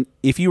reason,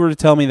 if you were to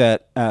tell me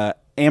that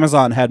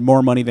Amazon had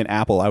more money than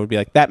Apple, I would be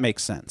like, that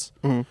makes sense.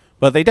 Mm-hmm.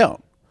 But they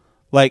don't.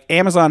 Like,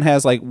 Amazon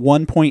has, like,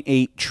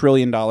 $1.8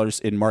 trillion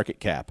in market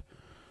cap.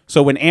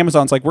 So when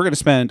Amazon's like, we're going to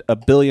spend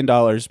 $1 billion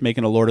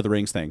making a Lord of the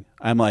Rings thing,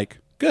 I'm like,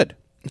 good.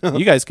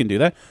 You guys can do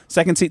that.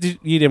 Second season,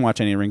 you didn't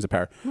watch any Rings of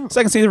Power. No.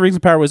 Second season of Rings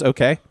of Power was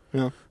okay.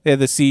 Yeah. They had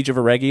the Siege of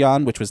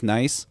Eregion, which was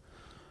nice.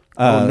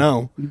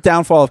 No.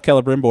 Downfall of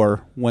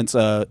Celebrimbor, once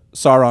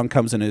Sauron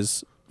comes in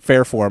his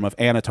fair form of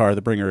Anatar,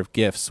 the bringer of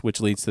gifts,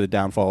 which leads to the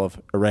downfall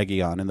of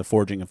Eregion and the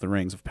forging of the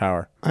Rings of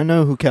Power. I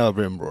know who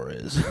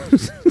Celebrimbor is.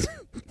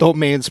 Don't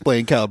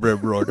mansplain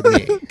Celebrimbor to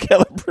me.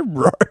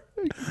 Celebrimbor.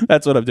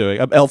 That's what I'm doing.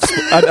 I'm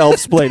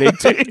elf-splaining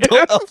to you.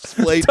 Don't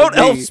elf-splain Don't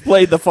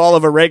elf-splain the fall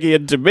of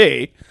Eregion to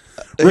me.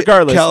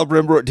 Regardless.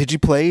 Celebrimbor. Did you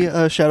play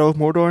Shadow of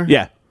Mordor?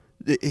 Yeah.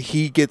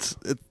 He gets...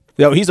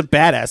 No, he's a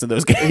badass in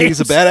those games.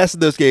 He's a badass in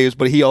those games,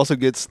 but he also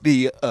gets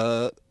the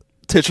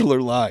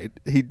titular line.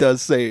 He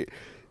does say,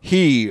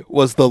 he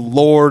was the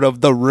Lord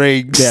of the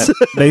Rings. Yeah,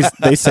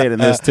 they say it in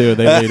this, too.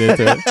 They lead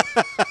into it.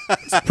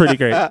 It's pretty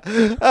great.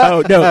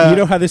 Oh, no, you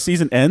know how this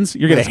season ends?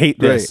 You're going to hate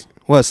this.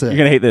 What's that? You're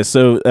going to hate this.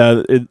 So,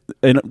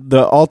 in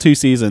the all 2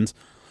 seasons,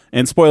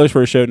 and spoilers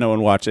for a show no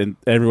one watched, and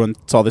everyone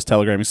saw this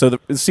telegramming. So,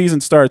 the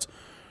season starts,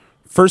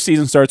 first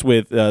season starts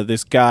with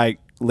this guy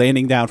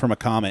landing down from a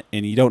comet,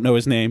 and you don't know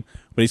his name,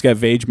 but he's got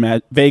vague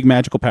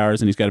magical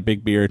powers, and he's got a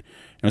big beard.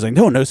 And I was like,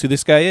 no one knows who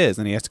this guy is,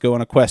 and he has to go on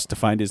a quest to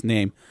find his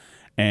name.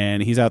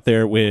 And he's out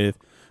there with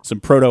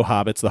some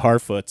proto-hobbits, the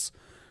Harfoots,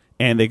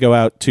 and they go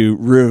out to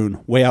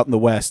Rune, way out in the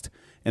west,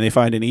 and they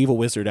find an evil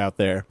wizard out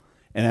there,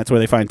 and that's where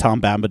they find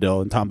Tom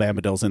Bombadil, and Tom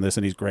Bombadil's in this,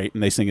 and he's great,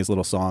 and they sing his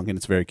little song, and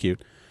it's very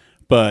cute.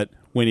 But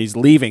when he's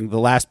leaving, the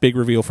last big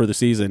reveal for the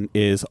season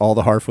is all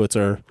the Harfoots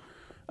are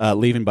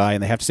leaving by,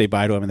 and they have to say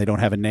bye to him, and they don't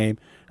have a name.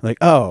 They're like,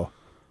 oh,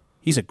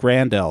 he's a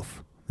Grand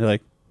Elf. They're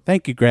like,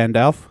 thank you, Grand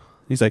Elf.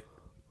 He's like,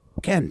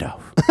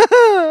 Gandalf.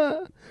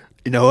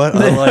 You know what?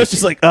 I was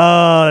just like,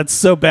 oh, that's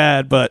so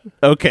bad, but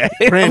okay.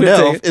 Grand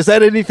Elf. Is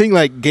that anything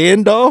like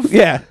Gandalf?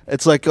 Yeah.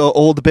 It's like an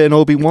old Ben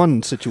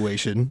Obi-Wan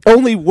situation.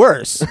 Only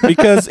worse,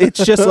 because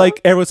it's just like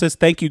everyone says,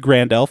 thank you,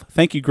 Grand Elf.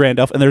 Thank you, Grand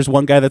Elf. And there's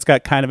one guy that's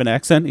got kind of an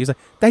accent. He's like,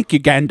 thank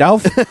you,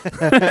 Gandalf.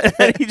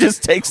 And he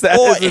just takes that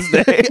as his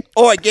name.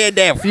 Oi,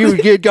 Gandalf,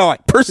 you get going.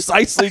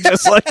 Precisely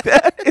just like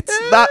that. It's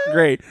not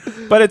great,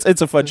 but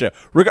it's a fun show.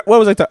 What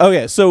was I talking? Oh,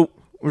 yeah. So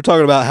we're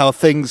talking about how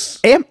things...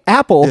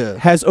 Apple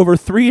has over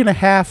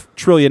 $3.5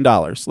 trillion.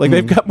 Like,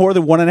 they've got more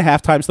than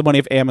 1.5 times the money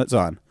of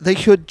Amazon. They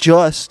should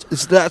just...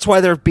 That's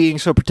why they're being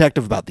so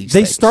protective about these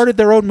things. They started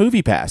their own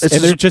movie pass,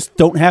 and they just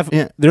don't have...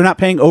 Yeah. They're not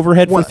paying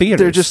overhead for theaters.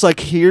 They're just like,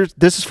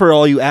 this is for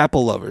all you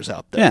Apple lovers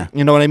out there. Yeah.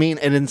 You know what I mean?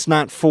 And it's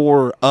not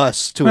for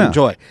us to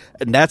enjoy.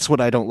 And that's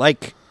what I don't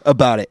like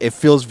about it. It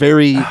feels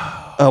very...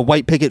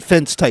 white picket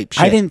fence type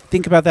shit. I didn't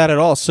think about that at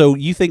all. So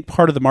you think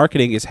part of the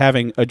marketing is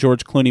having a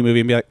George Clooney movie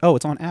and be like, oh,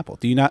 it's on Apple.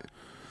 Do you not?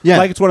 Yeah.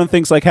 Like, it's one of the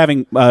things like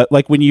having,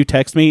 like when you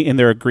text me and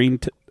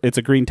it's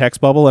a green text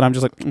bubble, and I'm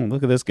just like,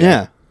 look at this guy.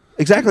 Yeah,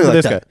 exactly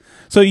like that. Guy.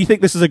 So you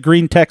think this is a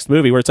green text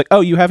movie where it's like,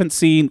 oh, you haven't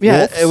seen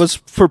Wolves? It was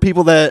for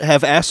people that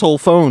have asshole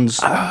phones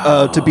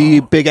to be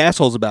big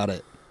assholes about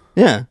it.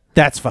 Yeah.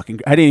 That's fucking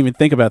I didn't even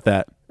think about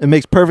that. It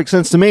makes perfect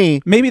sense to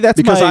me. Maybe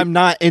that's because I'm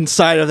not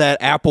inside of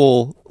that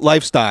Apple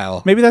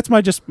lifestyle. Maybe that's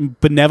my just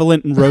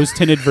benevolent and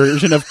rose-tinted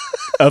version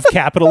of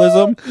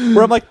capitalism,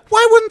 where I'm like,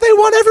 why wouldn't they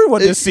want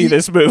everyone to see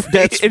this movie?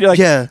 And you're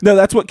like, no,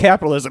 that's what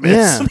capitalism is.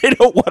 Yeah. They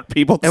don't want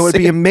people to see it. It would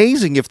be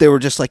amazing if they were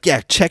just like,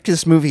 yeah, check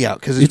this movie out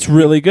because it's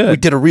really good. We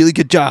did a really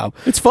good job.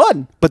 It's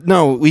fun. But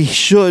no, we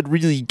should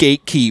really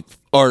gatekeep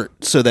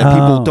art so that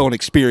people don't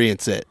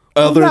experience it.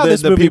 Other than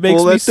this the movie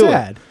people makes that me do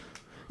sad. it.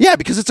 Yeah,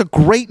 because it's a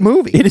great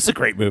movie. It is a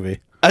great movie.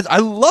 I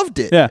loved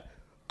it. Yeah.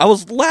 I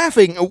was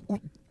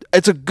laughing.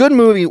 It's a good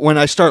movie when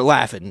I start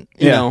laughing,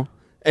 you know?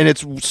 And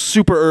it's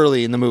super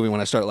early in the movie when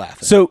I start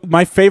laughing. So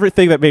my favorite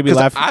thing that made me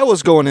laugh... I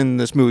was going in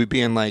this movie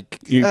being like,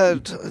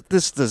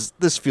 this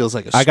feels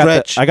like a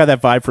stretch. I got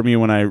that vibe from you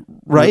when I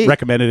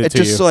recommended it to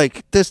you. It's just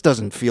like, this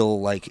doesn't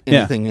feel like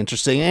anything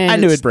interesting. And I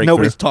knew it'd break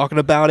nobody's talking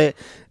about it.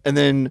 And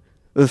then...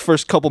 the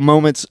first couple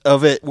moments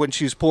of it when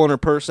she was pulling her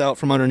purse out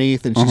from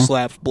underneath and she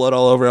slaps blood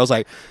all over, I was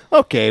like,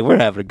 okay, we're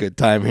having a good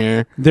time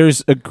here.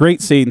 There's a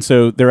great scene.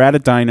 So they're at a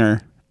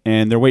diner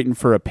and they're waiting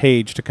for a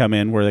page to come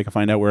in where they can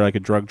find out where like a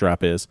drug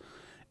drop is.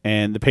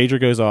 And the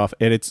pager goes off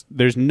and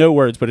there's no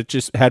words, but it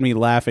just had me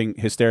laughing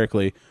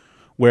hysterically,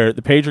 where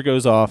the pager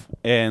goes off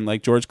and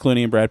like George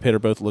Clooney and Brad Pitt are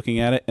both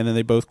looking at it, and then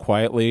they both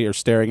quietly are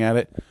staring at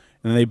it.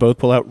 and they both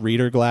pull out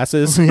reader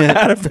glasses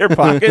out of their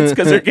pockets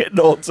because they're getting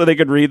old, so they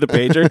could read the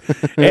pager.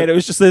 And it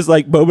was just this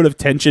like moment of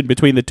tension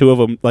between the two of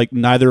them, like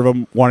neither of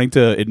them wanting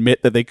to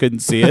admit that they couldn't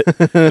see it.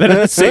 And then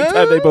at the same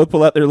time, they both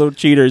pull out their little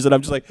cheaters, and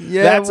I'm just like,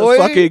 that's a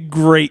fucking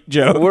great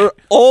joke. We're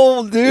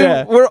old, dude.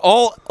 Yeah. We're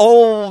all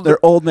old.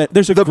 They're old men.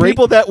 There's the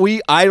people that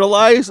we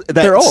idolize, that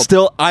they're old.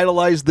 still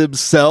idolize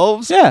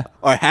themselves,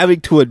 are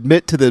having to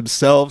admit to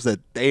themselves that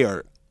they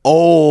are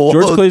old.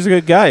 George Clooney's a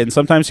good guy, and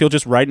sometimes he'll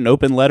just write an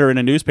open letter in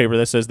a newspaper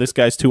that says, this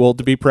guy's too old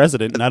to be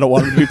president, and I don't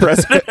want him to be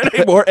president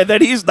anymore, and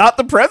then he's not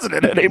the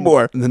president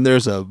anymore. And then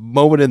there's a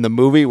moment in the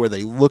movie where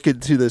they look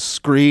into the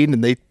screen,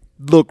 and they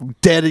look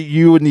dead at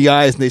you in the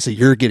eyes, and they say,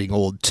 you're getting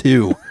old,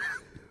 too.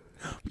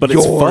 But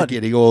it's fun.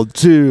 Getting old,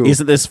 too.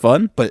 Isn't this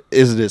fun? But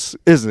isn't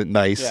it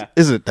nice? Yeah.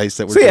 Isn't it nice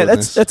that we're doing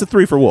this? That's a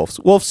 3 for Wolves.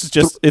 Wolves is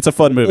just, it's a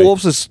fun movie.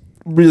 Wolves is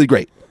really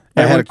great.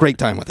 I had a great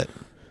time with it.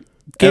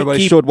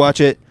 Everybody should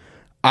watch it.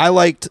 I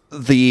liked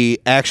the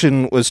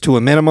action was to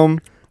a minimum.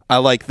 I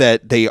like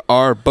that they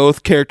are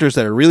both characters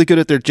that are really good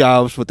at their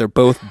jobs, but they're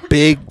both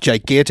big,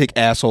 gigantic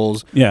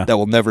assholes that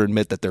will never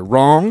admit that they're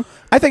wrong.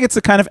 I think it's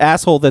the kind of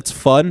asshole that's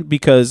fun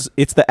because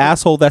it's the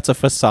asshole that's a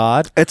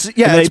facade. It's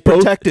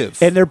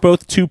protective. And they're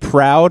both too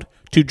proud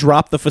to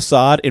drop the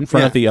facade in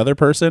front of the other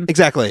person.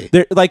 Exactly.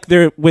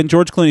 When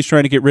George Clooney's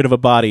trying to get rid of a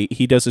body,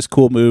 he does this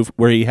cool move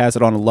where he has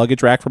it on a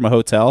luggage rack from a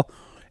hotel,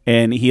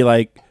 and he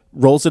like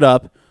rolls it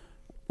up,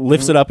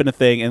 lifts it up in a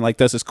thing, and like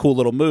does this cool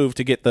little move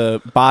to get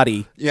the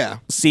body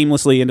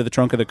seamlessly into the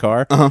trunk of the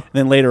car. And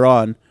then later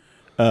on,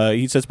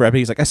 he says, "Brad,"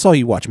 he's like, "I saw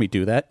you watch me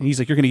do that." And he's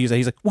like, "You're going to use that?"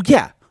 He's like, "Well,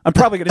 yeah, I'm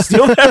probably going to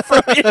steal that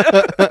from you."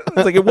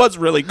 It's like, it was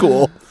really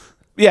cool.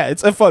 Yeah,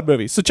 it's a fun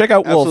movie. So check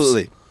out Wolves.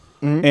 Absolutely.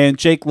 And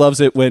Jake loves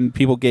it when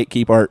people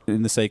gatekeep art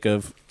in the sake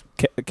of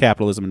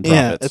capitalism and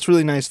profits. Yeah, it's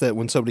really nice that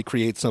when somebody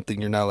creates something,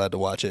 you're not allowed to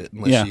watch it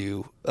unless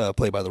you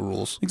play by the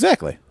rules.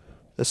 Exactly.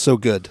 That's so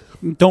good.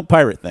 Don't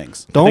pirate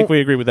things. I think we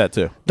agree with that,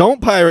 too. Don't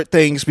pirate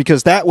things,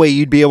 because that way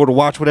you'd be able to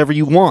watch whatever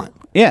you want.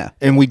 Yeah.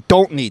 And we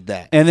don't need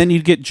that. And then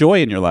you'd get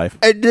joy in your life.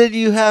 And then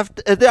you have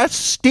to, that's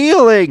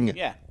stealing.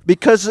 Yeah.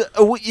 Because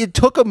you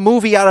took a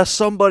movie out of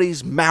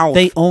somebody's mouth.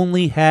 They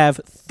only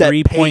have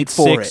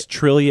 $3.6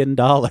 trillion.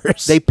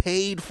 They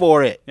paid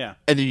for it. Yeah.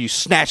 And then you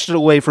snatched it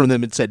away from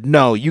them and said,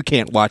 no, you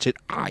can't watch it.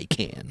 I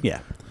can. Yeah.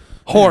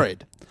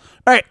 Horrid.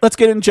 All right, let's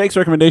get into Jake's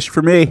recommendation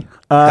for me.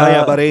 Hell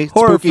yeah, buddy.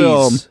 Horror Spookies.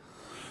 film.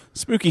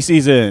 Spooky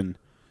season.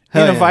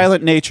 Hell In a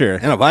Violent Nature.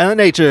 In a Violent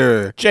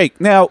Nature. Jake,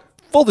 now,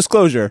 full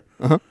disclosure,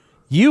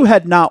 you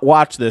had not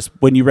watched this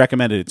when you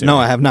recommended it to me. No,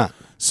 I have not.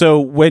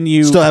 So when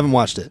you... Still haven't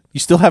watched it. You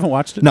still haven't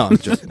watched it? No, I'm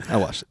joking. I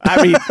watched it.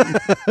 I mean...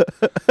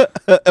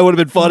 It would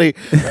have been funny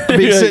to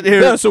be sitting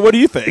here. No, so what do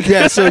you think?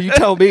 Yeah, so you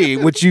tell me,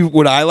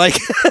 would I like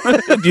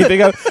Do you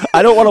think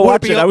I don't want to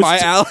watch it. Up my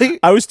alley?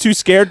 I was too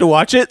scared to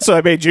watch it, so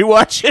I made you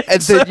watch it.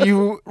 And then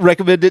you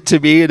recommend it to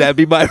me, and that'd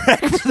be my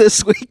rec for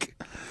this week.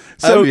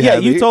 So yeah,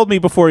 you told me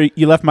before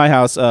you left my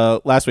house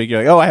last week. You're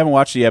like, "Oh, I haven't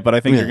watched it yet, but I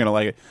think you're gonna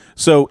like it."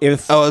 So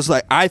if I was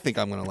like, "I think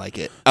I'm gonna like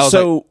it," I was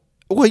like,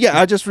 well, yeah,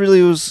 I just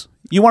really was.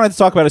 You wanted to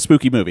talk about a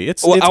spooky movie. I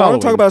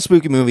want to talk about a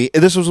spooky movie.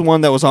 This was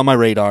one that was on my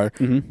radar,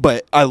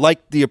 but I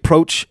liked the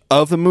approach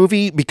of the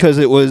movie because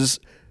it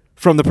was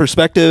from the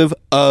perspective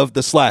of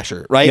the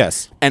slasher, right?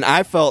 Yes. And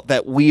I felt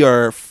that we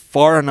are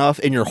far enough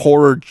in your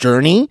horror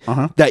journey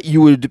that you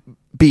would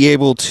be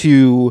able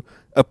to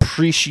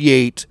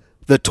appreciate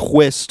the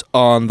twist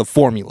on the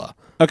formula.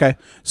 Okay.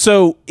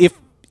 So if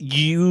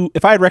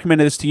I had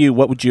recommended this to you,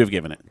 what would you have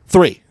given it?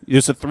 3.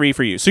 It's a 3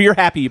 for you. So you're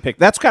happy you picked.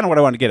 That's kind of what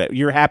I want to get at.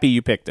 You're happy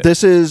you picked it.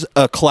 This is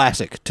a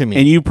classic to me.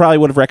 And you probably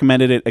would have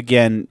recommended it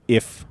again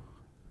if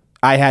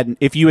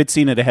you had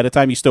seen it ahead of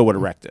time, you still would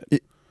have wrecked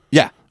it.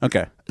 Yeah.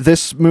 Okay.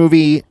 This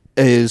movie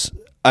is,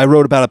 I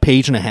wrote about a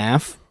page and a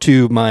half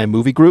to my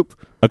movie group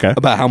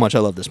about how much I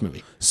love this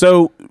movie.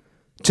 So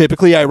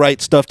typically I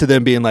write stuff to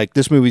them being like,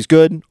 this movie's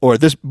good, or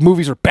this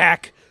movies are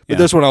back. But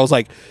this one I was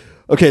like,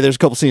 okay, there's a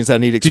couple scenes that I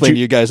need to explain to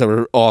you guys that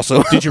were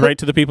awesome. Did you write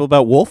to the people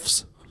about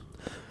Wolves?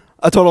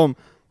 I told them,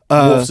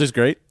 Wolves is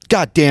great.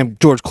 Goddamn,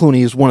 George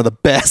Clooney is one of the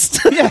best.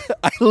 Yeah,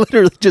 I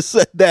literally just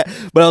said that.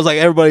 But I was like,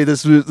 everybody,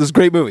 this is a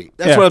great movie.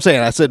 That's what I'm saying.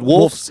 I said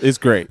Wolves is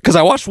great. Because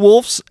I watched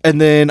Wolves, and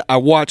then I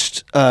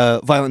watched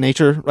Violent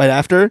Nature right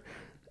after.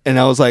 And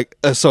I was like,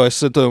 so I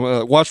said to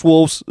them, watch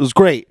Wolves. It was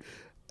great.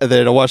 And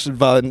then I watched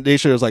Violent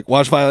Nature. I was like,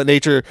 watch Violent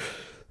Nature.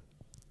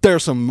 There are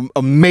some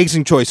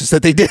amazing choices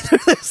that they did in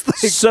this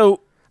thing. So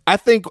I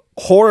think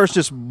horror is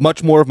just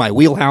much more of my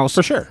wheelhouse.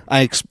 For sure.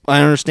 I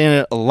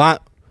understand it a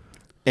lot.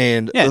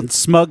 And and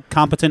smug,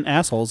 competent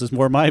assholes is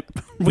more my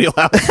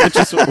wheelhouse, which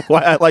is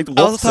why I liked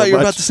Wolf I thought you were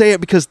about to say it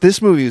because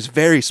this movie is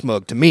very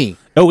smug to me.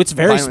 Oh, it's a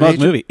very smug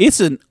movie. It's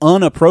an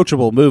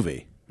unapproachable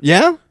movie.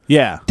 Yeah?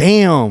 Yeah.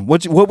 Damn.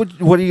 What are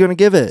you going to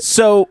give it?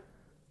 So,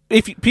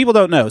 if people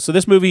don't know, so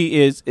this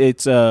movie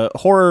it's a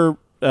horror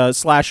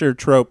slasher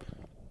trope.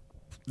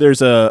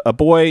 There's a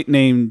boy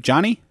named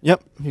Johnny.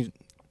 Yep. And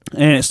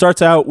it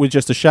starts out with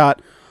just a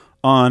shot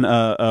on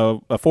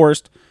a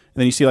forest,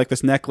 and then you see like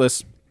this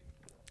necklace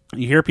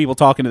You hear people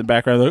talking in the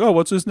background, like, "Oh,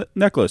 what's this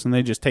necklace?" And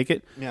they just take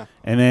it. Yeah.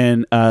 And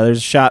then there's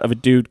a shot of a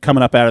dude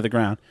coming up out of the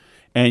ground,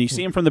 and you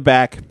see him from the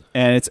back,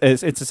 and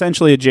it's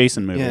essentially a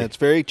Jason movie. Yeah, it's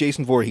very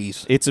Jason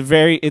Voorhees. It's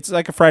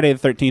like a Friday the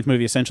 13th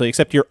movie essentially,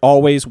 except you're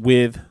always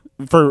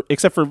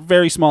except for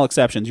very small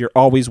exceptions, you're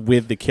always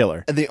with the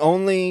killer.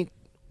 And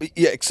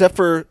except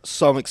for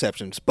some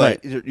exceptions, but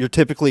Right. you're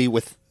typically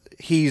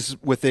he's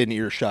within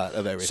earshot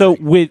of everything. So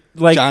with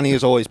Johnny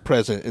is always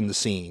present in the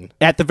scene.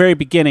 At the very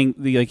beginning,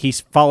 he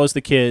follows the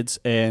kids,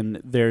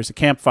 and there's a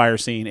campfire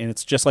scene, and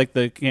it's just like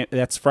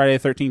that's Friday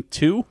the 13th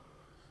 2.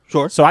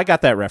 Sure. So I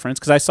got that reference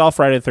because I saw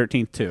Friday the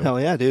 13th 2. Hell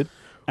yeah, dude.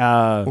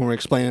 When we're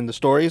explaining the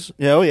stories,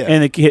 yeah.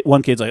 And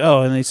one kid's like,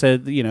 "Oh," and they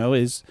said,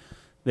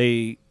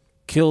 they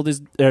killed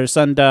their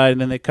son died, and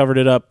then they covered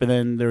it up, and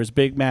then there was a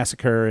big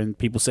massacre, and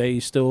people say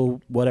he's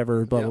still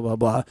whatever, blah blah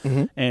blah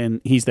blah,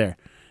 and he's there.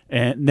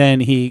 And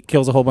then he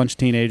kills a whole bunch of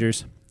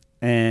teenagers.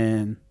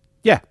 And,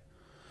 yeah.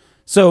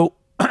 So,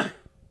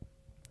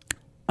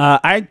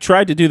 I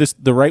tried to do this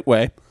the right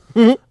way.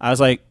 I was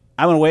like,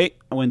 I'm going to wait.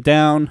 I went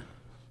down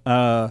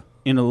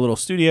in a little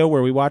studio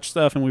where we watch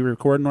stuff and we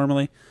record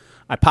normally.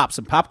 I popped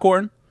some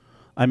popcorn.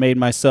 I made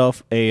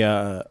myself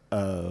a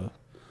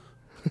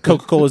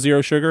Coca-Cola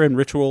Zero Sugar and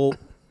Ritual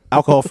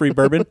alcohol-free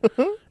bourbon.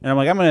 And I'm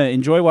like, I'm going to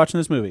enjoy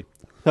watching this movie.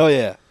 Hell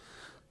yeah.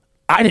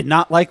 I did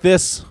not like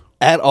this.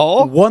 At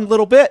all? One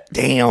little bit.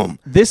 Damn.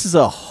 This is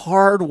a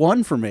hard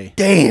one for me.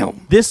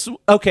 Damn. That's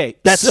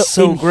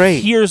so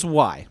great. Here's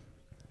why.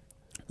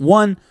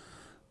 One,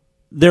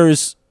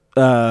 there's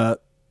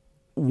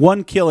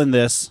one kill in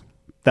this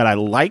that I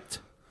liked.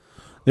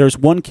 There's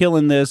one kill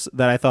in this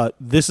that I thought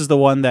this is the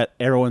one that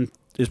everyone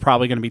is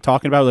probably going to be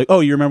talking about. Like,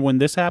 oh, you remember when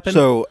this happened?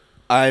 So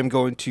I'm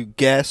going to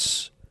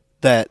guess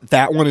that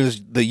one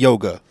is the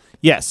yoga.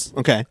 Yes.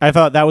 Okay. I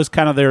thought that was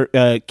kind of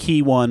their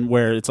key one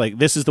where it's like,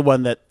 this is the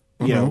one that,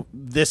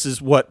 this is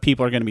what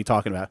people are going to be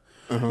talking about.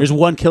 There's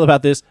one kill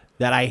about this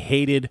that I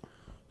hated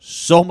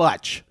so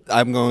much.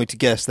 I'm going to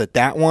guess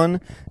that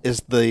one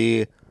is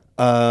the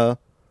log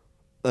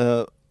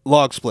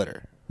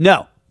splitter.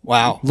 No.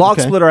 Wow.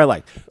 Log splitter I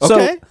like.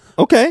 Okay.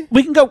 Okay.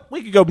 We can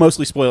go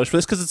mostly spoilers for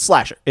this because it's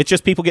slasher. It's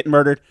just people getting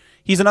murdered.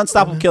 He's an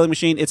unstoppable killing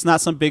machine. It's not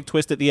some big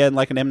twist at the end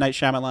like an M. Night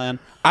Shyamalan.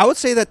 I would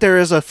say that there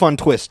is a fun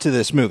twist to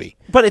this movie.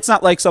 But it's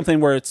not like something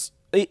where it's...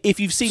 If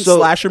you've seen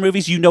slasher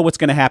movies, you know what's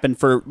going to happen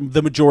for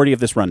the majority of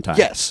this runtime.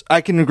 Yes,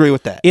 I can agree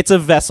with that. It's a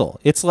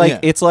vessel. It's like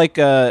it's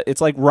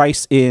like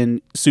rice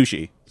in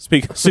sushi.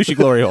 Sushi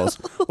glory holes.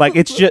 Like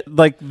it's just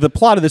like the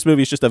plot of this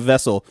movie is just a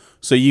vessel,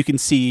 so you can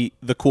see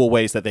the cool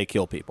ways that they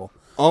kill people.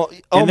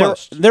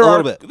 Almost there a are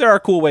little bit. There are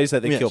cool ways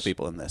that they kill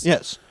people in this.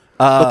 Yes,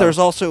 but there's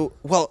also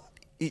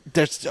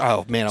there's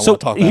want to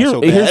talk about it so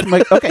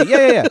bad. Okay,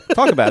 yeah.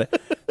 Talk about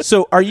it.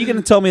 So, are you going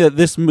to tell me that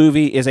this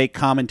movie is a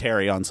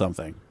commentary on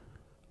something?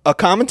 A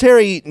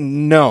commentary,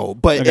 no,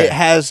 but it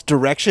has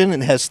direction,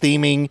 it has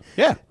theming,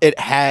 it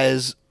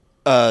has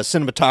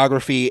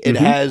cinematography, it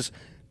has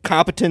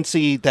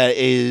competency that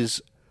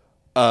is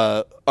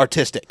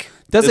artistic.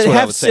 Does it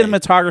have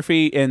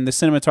cinematography, and the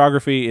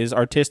cinematography is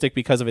artistic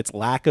because of its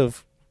lack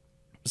of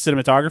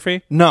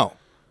cinematography? No.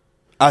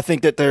 I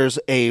think that there's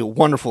a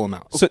wonderful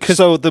amount.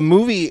 So the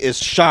movie is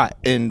shot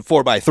in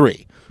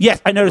 4:3. Yes,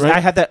 I noticed. Right?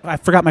 I had that. I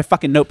forgot my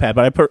fucking notepad,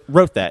 but I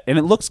wrote that, and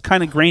it looks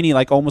kind of grainy,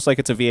 like almost like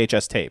it's a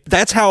VHS tape.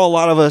 That's how a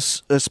lot of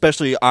us,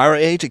 especially our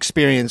age,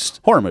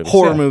 experienced horror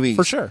movies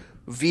for sure.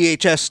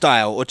 VHS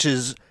style, which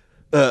is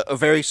a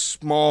very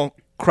small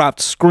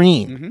cropped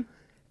screen.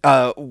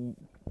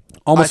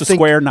 Almost a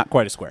square, not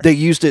quite a square. They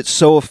used it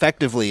so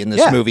effectively in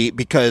this movie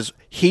because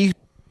he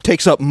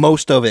takes up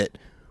most of it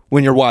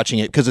when you're watching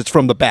it because it's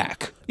from the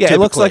back. Yeah,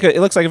 typically. it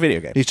looks like a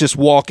video game. He's just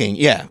walking.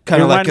 Yeah,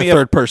 kind of like a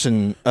third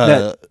person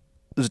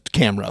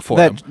camera for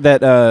him.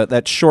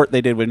 That short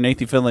they did when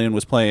Nathan Fillion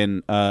was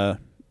playing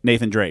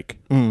Nathan Drake,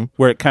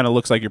 where it kind of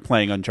looks like you're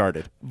playing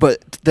Uncharted.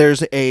 But there's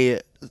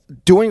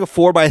doing a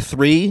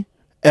 4:3.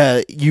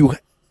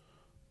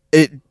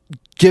 It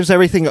gives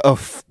everything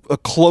a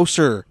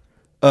closer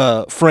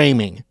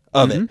framing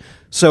of it.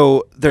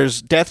 So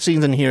there's death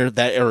scenes in here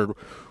that are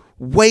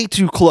way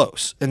too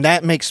close, and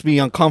that makes me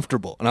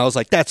uncomfortable. And I was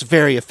like, that's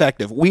very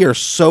effective. We are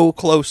so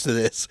close to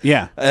this.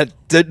 Yeah.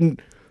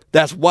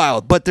 That's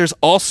wild. But there's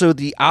also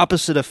the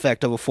opposite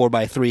effect of a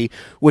 4:3,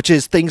 which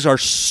is things are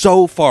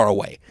so far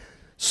away.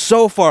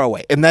 So far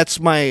away. And that's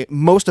my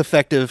most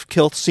effective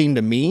kill scene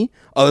to me,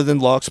 other than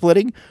log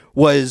splitting,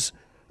 was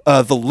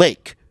the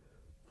lake.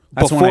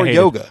 Before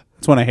yoga.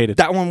 That's one I hated.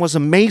 That one was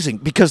amazing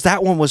because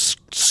that one was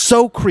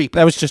so creepy.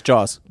 That was just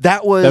Jaws.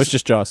 That was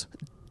just Jaws.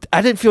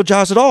 I didn't feel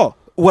Jaws at all.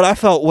 What I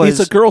felt was...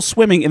 It's a girl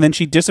swimming, and then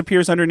she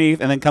disappears underneath,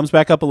 and then comes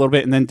back up a little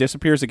bit, and then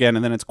disappears again,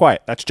 and then it's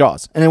quiet. That's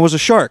Jaws. And it was a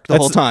shark the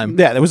whole time.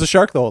 Yeah, there was a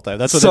shark the whole time.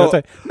 That's what they were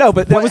saying. No,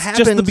 but that was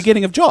just the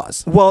beginning of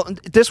Jaws. Well,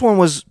 this one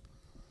was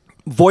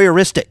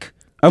voyeuristic.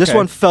 Okay. This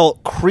one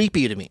felt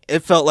creepy to me. It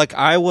felt like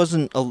I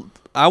wasn't...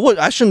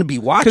 I shouldn't be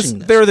watching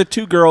this. There are the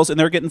two girls, and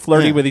they're getting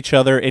flirty with each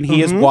other, and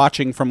he is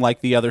watching from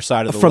like the other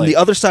side of the lake. From the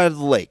other side of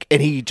the lake,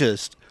 and he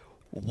just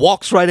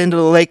walks right into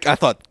the lake. I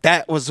thought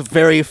that was a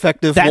very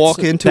effective walk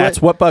into it.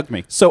 That's what bugged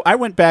me. So I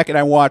went back and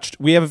I watched.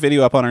 We have a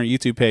video up on our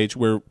YouTube page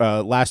where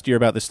last year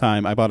about this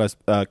time I bought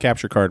a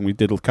capture card and we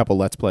did a couple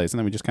Let's Plays and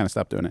then we just kind of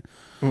stopped doing it.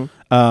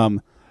 Mm-hmm.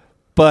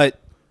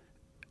 But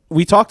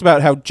we talked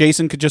about how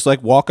Jason could just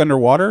like walk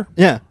underwater.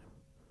 Yeah.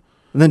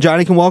 And then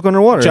Johnny can walk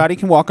underwater. Johnny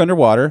can walk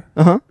underwater.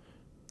 Uh-huh.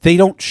 They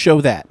don't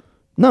show that.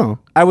 No.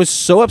 I was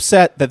so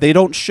upset that they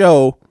don't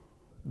show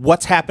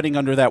what's happening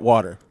under that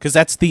water, because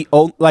that's the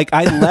only, like,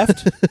 I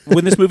left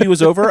when this movie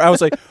was over. I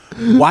was like,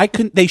 why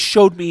couldn't they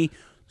showed me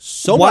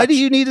so Why much? do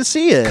you need to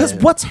see it? Because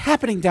what's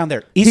happening down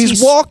there?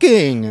 He's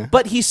walking.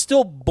 But he's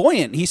still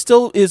buoyant. He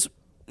still is.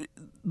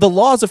 The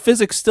laws of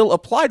physics still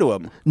apply to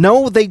him.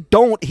 No, they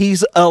don't.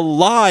 He's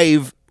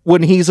alive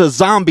when he's a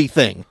zombie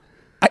thing.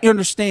 I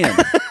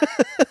understand.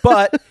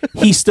 But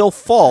he still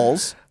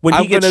falls. When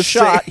he gets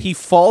shot, he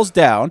falls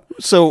down.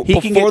 So he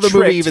before the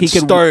movie even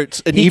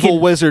starts, an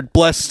evil wizard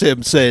blessed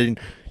him, saying,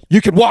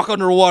 "You can walk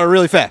underwater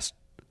really fast."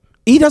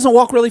 He doesn't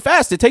walk really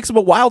fast. It takes him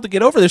a while to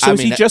get over there. So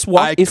he just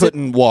walk? I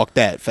couldn't walk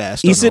that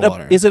fast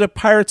underwater. Is it a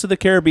Pirates of the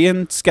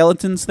Caribbean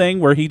skeletons thing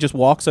where he just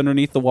walks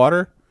underneath the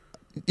water?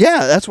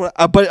 Yeah, that's what.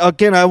 But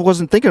again, I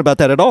wasn't thinking about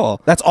that at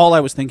all. That's all I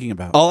was thinking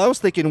about. All I was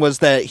thinking was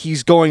that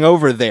he's going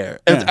over there,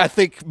 and I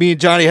think me and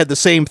Johnny had the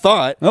same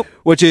thought,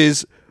 which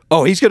is,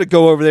 oh, he's going to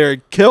go over there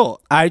and kill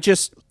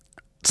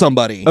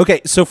somebody.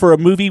 Okay, so for a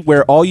movie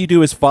where all you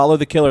do is follow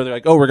the killer, they're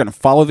like, oh, we're going to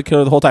follow the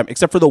killer the whole time,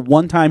 except for the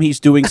one time he's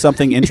doing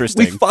something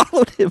interesting. We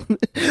followed him.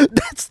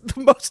 That's the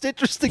most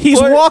interesting He's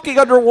part. walking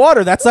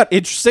underwater. That's not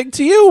interesting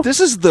to you?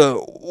 This is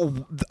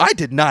I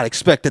did not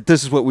expect that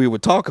this is what we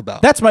would talk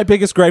about. That's my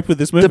biggest gripe with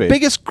this movie. The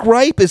biggest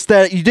gripe is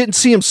that you didn't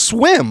see him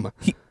swim.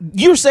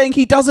 You're saying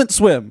he doesn't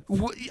swim.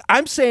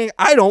 I'm saying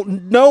I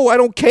don't know. I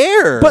don't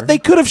care. But they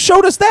could have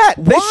showed us that.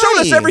 Why? They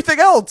showed us everything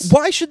else.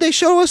 Why should they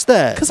show us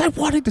that? Because I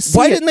wanted to see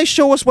Why didn't they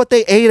show us what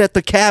they ate at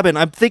the cabin?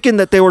 I'm thinking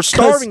that they were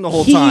starving the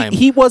whole time.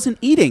 He wasn't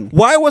eating.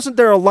 Why wasn't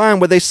there a line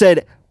where they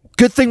said,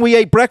 "Good thing we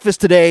ate breakfast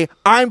today.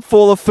 I'm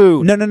full of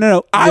food"?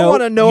 No. I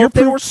want to know if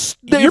they were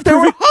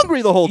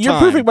hungry the whole time. You're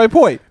proving my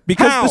point.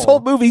 Because this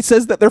whole movie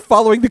says that they're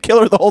following the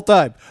killer the whole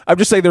time. I'm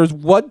just saying there was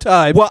one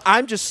time. Well,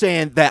 I'm just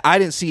saying that I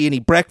didn't see any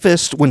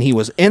breakfast when he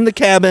was in the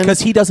cabin.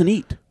 Because he doesn't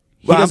eat.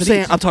 I'm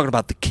talking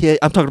about the kid.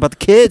 I'm talking about the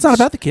kids. It's not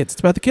about the kids.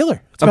 It's about the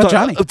killer. It's about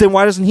Johnny. Then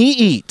why doesn't he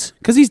eat?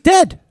 Because he's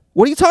dead.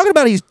 What are you talking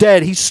about? He's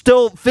dead. He's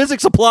still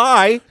physics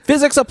apply.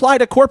 Physics apply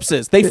to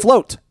corpses. They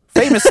float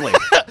famously.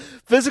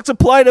 Physics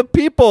apply to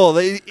people.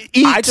 They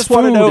eat. I just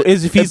want to know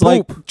is if he's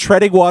like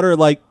treading water,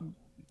 like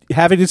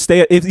having to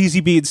stay. If he's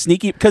being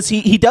sneaky, because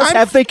he does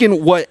have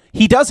thinking what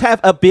he does have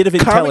a bit of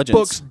intelligence.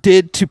 Comic books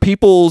did to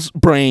people's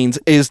brains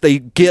is they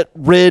get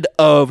rid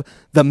of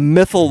the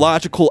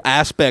mythological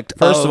aspect.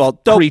 First of all,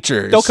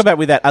 creatures. Don't come at me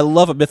with that. I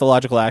love a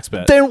mythological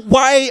aspect. Then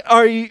why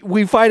are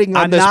we fighting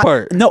on this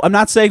part? No, I'm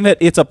not saying that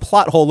it's a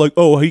plot hole. Like,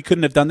 oh, he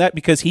couldn't have done that,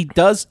 because he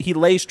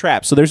lays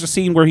traps. So there's a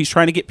scene where he's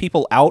trying to get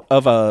people out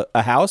of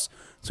a house.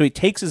 So he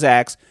takes his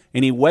axe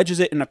and he wedges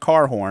it in a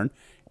car horn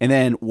and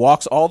then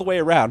walks all the way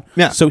around.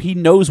 Yeah. So he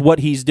knows what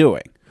he's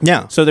doing.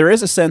 Yeah. So there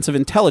is a sense of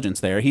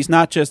intelligence there. He's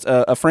not just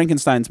a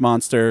Frankenstein's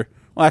monster.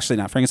 Well, actually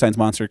not. Frankenstein's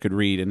monster could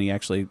read, and he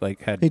actually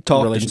had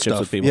relationships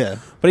with people. Yeah.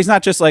 But he's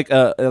not just like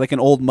an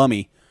old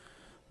mummy,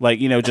 like,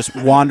 just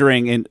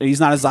wandering. And he's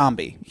not a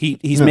zombie.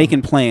 He's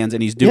making plans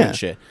and he's doing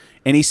shit.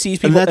 And he sees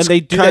people, and they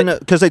do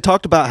that because they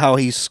talked about how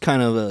he's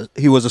kind of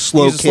he was a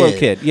slow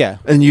kid. Yeah.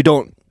 And you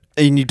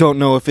don't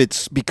know if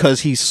it's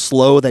because he's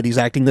slow that he's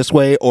acting this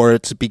way, or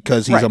it's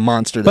because he's a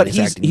monster that he's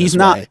acting this way. But he's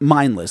not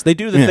mindless. They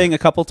do the thing a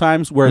couple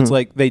times where it's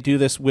like they do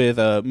this with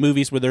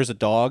movies where there's a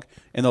dog,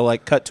 and they'll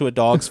like cut to a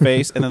dog's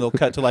face, and then they'll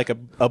cut to like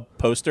a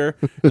poster,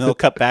 and then they'll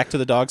cut back to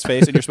the dog's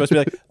face, and you're supposed to be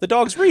like, the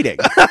dog's reading.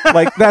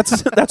 Like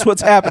that's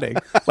what's happening.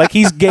 Like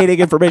he's gaining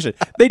information.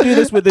 They do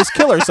this with this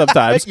killer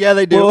sometimes. Yeah,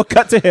 they do. We'll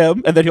cut to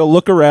him, and then he'll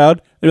look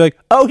around. They're like,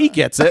 oh, he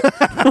gets it.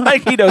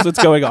 Like he knows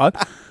what's going on.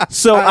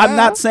 So I'm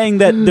not saying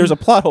that there's a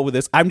plot hole with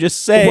this. I'm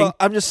just saying. Well,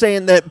 I'm just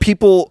saying that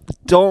people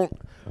don't,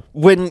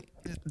 when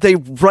they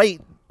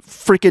write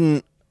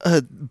freaking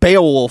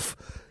Beowulf,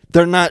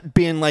 they're not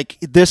being like,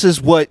 this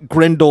is what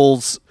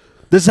Grendel's.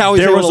 This is how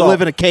he's able to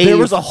live in a cave. There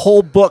was a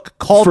whole book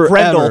called forever.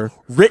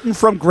 Grendel, written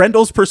from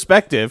Grendel's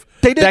perspective,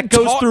 that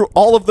goes through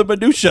all of the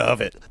minutia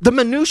of it. The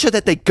minutia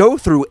that they go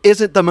through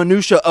isn't the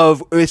minutia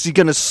of, is he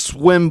going to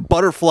swim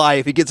butterfly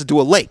if he gets into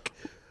a lake?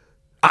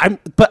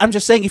 But I'm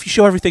just saying, if you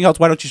show everything else,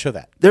 why don't you show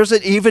that?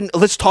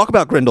 Let's talk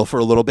about Grendel for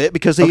a little bit,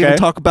 because they even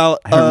talk about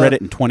I haven't read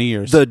it in 20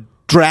 years. The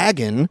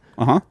dragon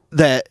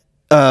that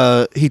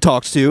he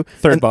talks to.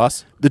 Third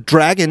boss. The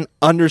dragon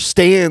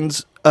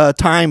understands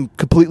time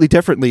completely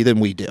differently than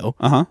we do.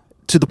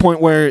 To the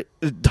point where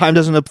time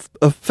doesn't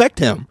affect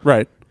him.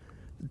 Right.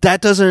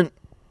 That doesn't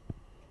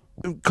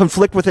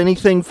conflict with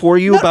anything for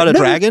you about a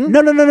dragon?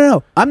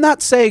 No. I'm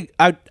not saying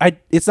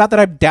it's not that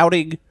I'm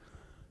doubting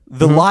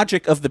the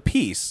logic of the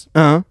piece.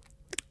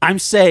 I'm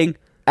saying,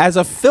 as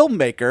a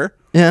filmmaker,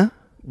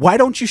 why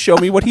don't you show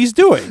me what he's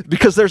doing?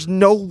 Because there's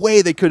no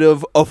way they could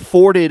have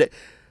afforded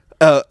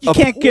You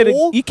can't get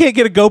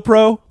a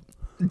GoPro.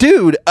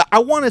 Dude, I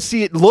want to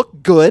see it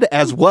look good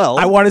as well.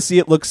 I want to see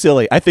it look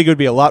silly. I think it would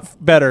be a lot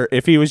better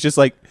if he was just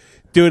like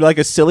doing like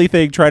a silly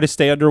thing, trying to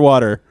stay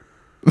underwater.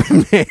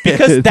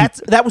 Because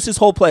that was his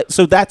whole plan.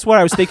 So that's what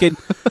I was thinking.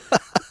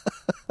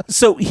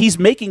 So he's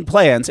making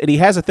plans and he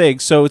has a thing.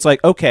 So it's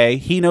like, okay,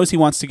 he knows he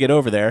wants to get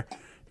over there.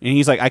 And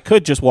he's like, I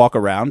could just walk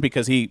around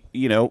because he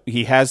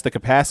has the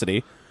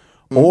capacity.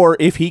 Or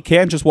if he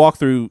can just walk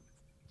through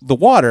the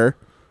water.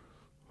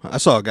 I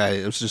saw a guy.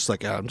 It was just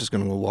like, I'm just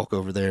going to walk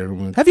over there.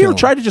 And have you ever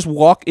tried to just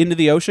walk into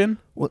the ocean?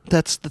 Well,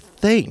 that's the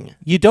thing.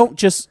 You don't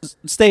just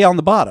stay on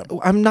the bottom.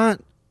 I'm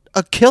not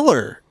a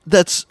killer.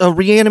 That's a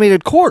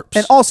reanimated corpse.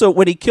 And also,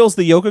 when he kills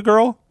the yoga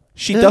girl,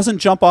 she doesn't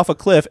jump off a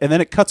cliff, and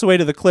then it cuts away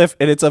to the cliff,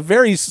 and it's a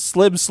very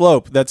slim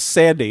slope that's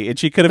sandy, and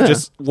she could have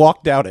just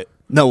walked down it.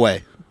 No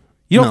way.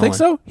 You don't think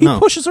so? He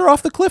pushes her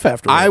off the cliff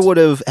afterwards. I would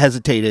have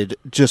hesitated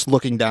just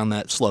looking down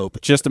that slope.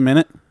 Just a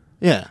minute?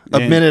 Yeah. A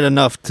minute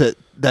enough that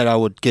I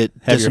would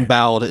get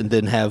disemboweled and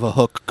then have a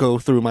hook go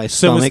through my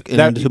stomach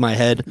and into my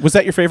head. Was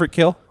that your favorite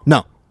kill?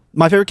 No.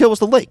 My favorite kill was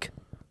the lake.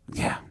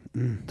 Yeah.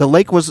 The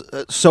lake was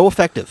so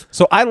effective.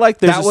 So I like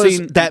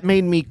scene that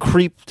made me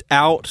creeped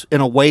out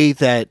in a way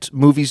that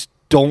movies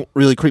don't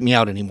really creep me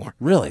out anymore.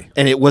 Really?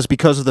 And it was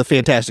because of the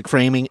fantastic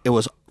framing. It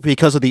was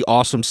because of the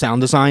awesome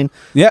sound design.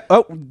 Yeah.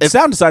 Oh,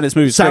 sound design in this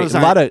movie is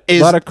great.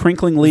 A lot of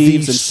crinkling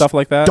leaves and stuff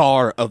like that.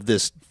 Star of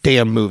this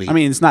damn movie. I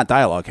mean, it's not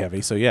dialogue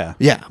heavy, so yeah.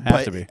 Yeah,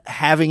 has to be.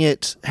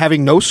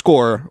 Having no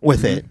score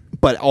with it,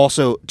 but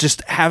also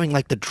just having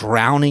like the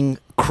drowning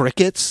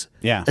crickets.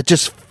 Yeah.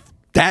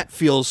 That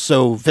feels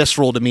so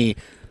visceral to me,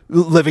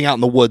 living out in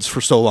the woods for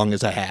so long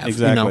as I have.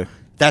 Exactly.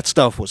 That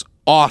stuff was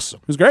awesome.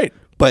 It was great.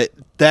 But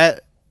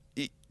that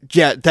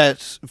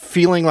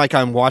feeling like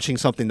I'm watching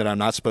something that I'm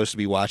not supposed to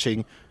be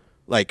watching,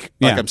 like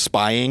I'm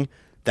spying.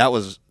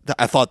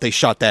 I thought they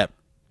shot that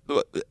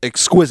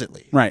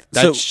exquisitely. Right.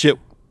 That shit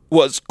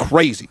was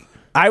crazy.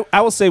 I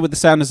will say with the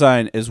sound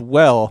design as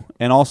well,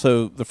 and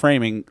also the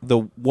framing, the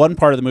one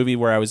part of the movie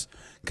where I was,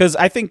 because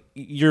I think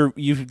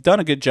you've done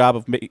a good job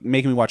of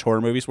making me watch horror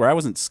movies where I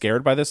wasn't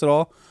scared by this at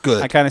all.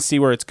 Good. I kind of see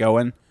where it's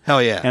going.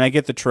 Hell yeah. And I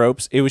get the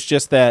tropes. It was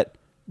just that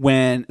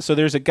so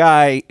there's a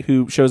guy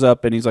who shows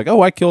up and he's like,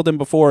 oh, I killed him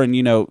before, and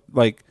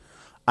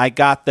I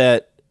got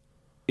that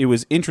it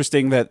was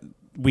interesting that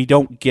we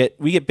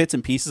get bits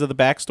and pieces of the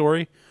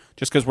backstory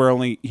just because we're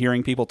only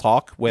hearing people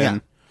talk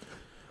when.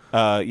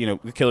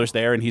 The killer's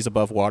there and he's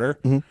above water,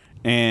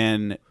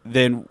 and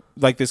then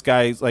this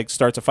guy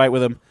starts a fight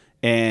with him,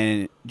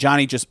 and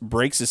Johnny just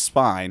breaks his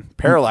spine,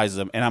 paralyzes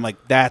him, and I'm like,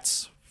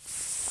 that's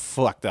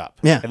fucked up.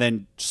 Yeah, and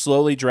then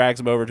slowly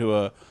drags him over to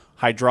a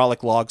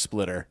hydraulic log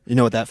splitter. You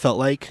know what that felt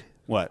like?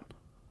 What?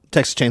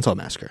 Texas Chainsaw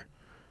Massacre.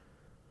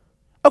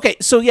 Okay,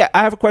 so yeah,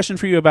 I have a question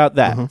for you about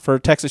that for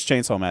Texas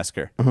Chainsaw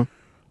Massacre.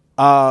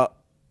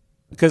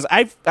 Because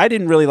I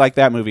didn't really like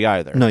that movie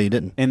either. No, you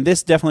didn't. And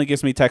this definitely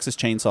gives me Texas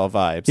Chainsaw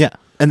vibes. Yeah,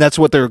 and that's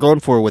what they were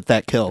going for with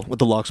that kill, with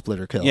the log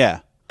splitter kill.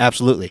 Yeah.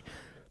 Absolutely.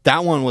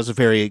 That one was a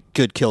very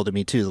good kill to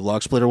me, too, the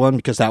log splitter one,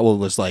 because that one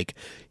was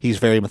he's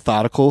very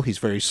methodical, he's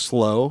very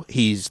slow,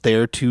 he's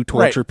there to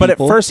torture people. But at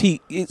first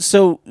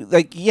so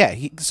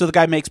the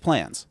guy makes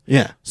plans.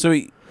 Yeah. So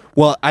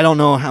well, I don't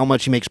know how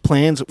much he makes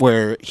plans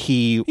where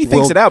he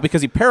thinks it out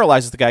because he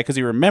paralyzes the guy because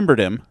he remembered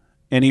him.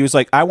 And he was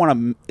like,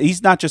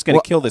 he's not just going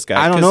to kill this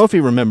guy. I don't know if he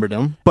remembered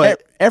him,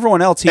 but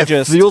everyone else, it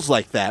feels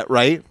like that,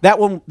 right?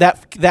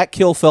 That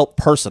kill felt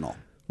personal.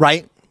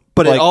 Right?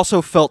 But it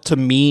also felt to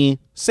me.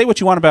 Say what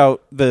you want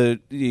about the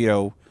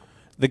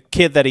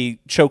kid that he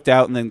choked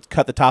out and then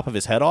cut the top of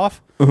his head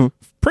off.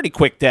 Pretty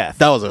quick death.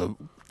 That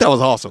was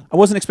awesome. I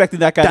wasn't expecting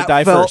that guy to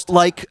die first.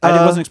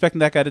 I wasn't expecting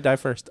that guy to die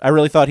first. I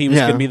really thought he was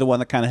going to be the one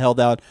that kind of held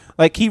out.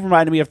 He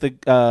reminded me of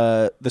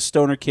the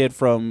stoner kid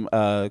from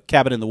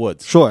Cabin in the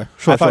Woods. Sure.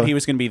 I thought he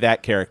was going to be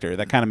that character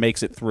that kind of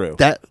makes it through.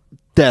 That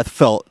death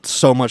felt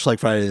so much like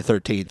Friday the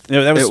 13th.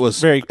 Yeah, it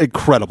was very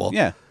incredible.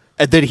 Yeah.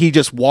 And then he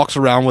just walks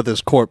around with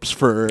his corpse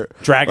for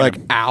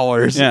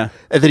hours. Yeah.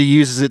 And then he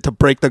uses it to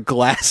break the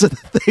glass of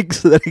the thing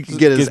so that he can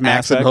get his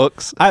axe and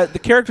hooks. The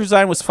character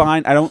design was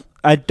fine.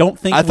 I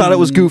thought it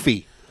was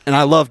goofy. And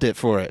I loved it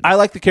for it. I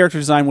like the character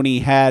design when he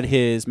had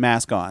his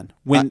mask on.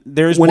 When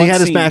he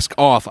had his mask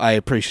off, I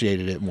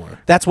appreciated it more.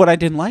 That's what I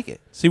didn't like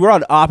it. See, we're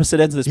on opposite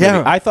ends of this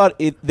movie. I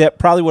thought that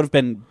probably would have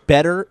been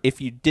better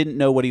if you didn't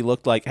know what he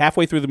looked like.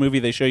 Halfway through the movie,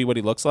 they show you what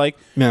he looks like.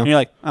 Yeah. And you're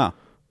like, oh.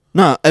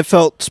 No, it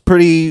felt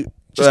pretty.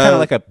 Just kind of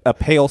like a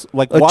pale,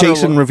 a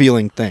Jason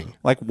revealing thing,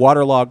 like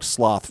waterlogged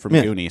sloth from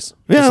Goonies.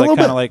 Yeah, just kind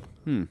of like.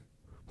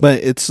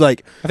 But it's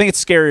like I think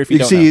it's scarier if you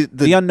don't see know.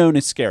 The unknown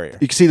is scarier.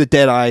 You can see the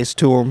dead eyes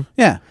to him.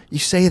 Yeah, you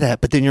say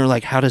that, but then you're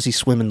like, how does he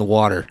swim in the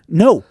water?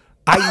 No,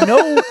 I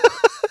know.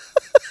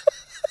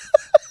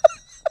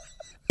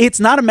 It's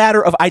not a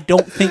matter of I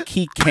don't think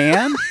he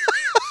can.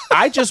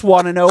 I just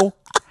want to know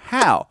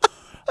how.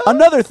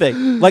 Another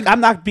thing, like I'm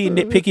not being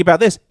nitpicky about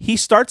this. He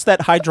starts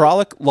that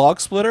hydraulic log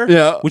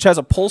splitter, which has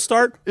a pull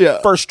start,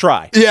 first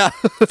try. Yeah.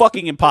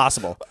 Fucking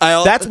impossible.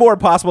 That's more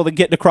impossible than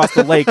getting across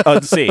the lake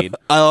unseen.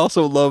 I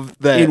also love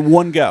that in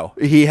one go.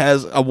 He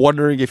has. I'm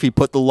wondering if he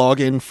put the log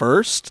in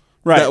first.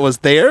 Right. That was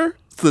there,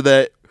 so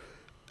that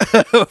for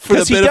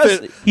the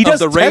benefit of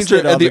the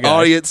ranger and the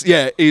audience.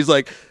 Yeah, he's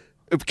like.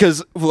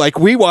 Because like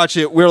we watch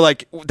it, we're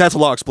like, that's a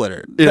log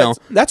splitter. You know,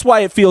 that's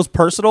why it feels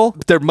personal.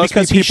 There must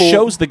because be people, he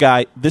shows the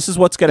guy this is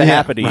what's going to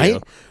happen to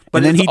you, but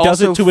and then he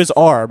does it to his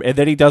arm, and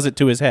then he does it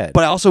to his head.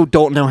 But I also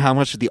don't know how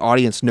much of the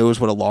audience knows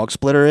what a log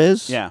splitter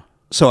is. Yeah.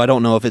 So I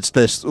don't know if it's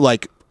this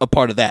like a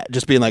part of that,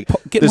 just being like,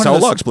 this is how a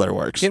log splitter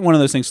works. Getting one of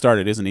those things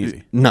started isn't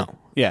easy. No.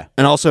 Yeah.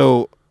 And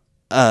also,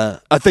 I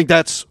think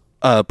that's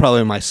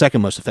probably my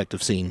second most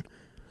effective scene.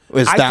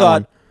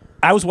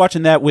 I was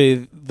watching that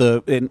with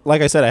and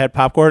like I said, I had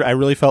popcorn. I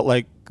really felt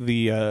like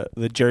the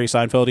Jerry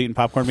Seinfeld eating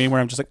popcorn meme,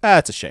 where I'm just like,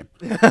 it's a shame.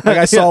 Like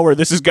I saw where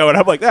this is going.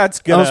 I'm like, that's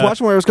good. I was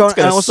watching where it was going,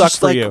 and I was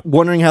just like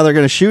wondering how they're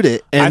going to shoot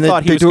it. And I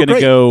thought he was going to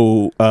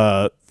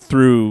go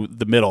through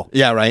the middle.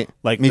 Yeah, right.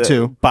 Like me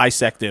too.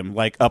 Bisect him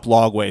like up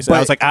log ways. And I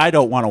was like, I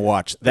don't want to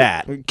watch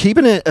that.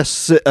 Keeping it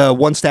a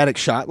one static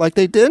shot like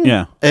they did.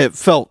 Yeah, it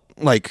felt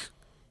like.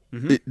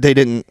 They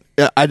didn't.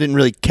 I didn't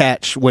really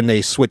catch when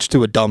they switched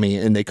to a dummy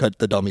and they cut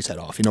the dummy's head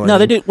off. You know what I mean? No,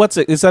 they did. What's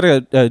it? Is that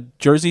a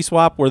jersey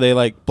swap where they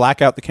like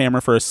black out the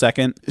camera for a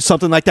second?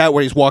 Something like that,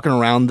 where he's walking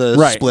around the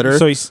splitter,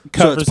 so he's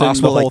covers so it's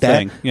possible the whole like that.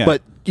 thing. Yeah.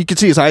 But you can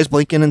see his eyes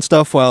blinking and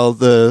stuff while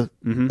the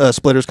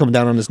splitter's coming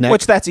down on his neck.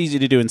 Which that's easy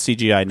to do in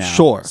CGI now.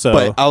 Sure, so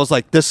but I was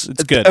like, this.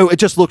 It's good. It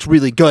just looks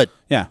really good.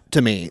 Yeah.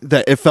 To me,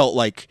 that it felt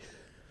like.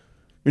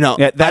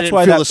 That's I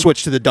didn't feel the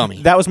switch to the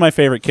dummy. That was my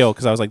favorite kill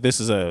because I was like, this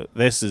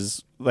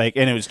is like,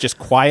 and it was just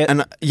quiet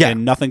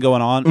and nothing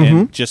going on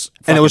and just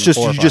and it was just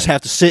horrifying. You just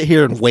have to sit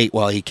here and wait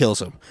while he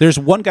kills him. There's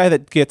one guy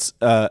that gets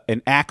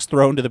an axe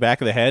thrown to the back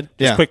of the head,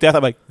 just quick death.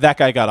 I'm like, that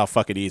guy got off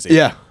fucking easy.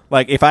 Yeah.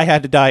 Like if I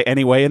had to die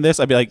anyway in this,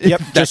 I'd be like,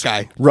 yep, that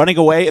guy running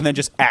away and then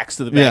just axe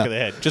to the back of the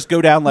head. Just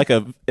go down like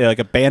a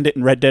bandit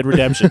in Red Dead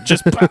Redemption.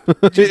 just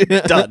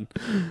done.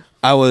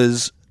 I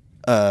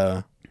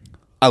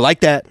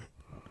like that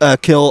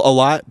kill a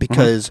lot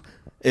because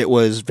it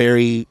was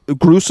very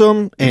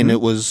gruesome and it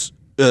was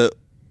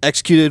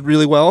executed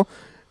really well.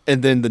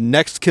 And then the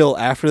next kill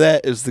after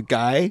that is the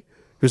guy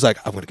who's like,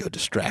 I'm going to go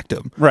distract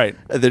him. Right.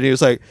 And then he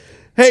was like,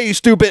 hey, you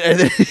stupid. And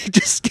then he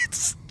just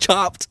gets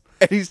chopped.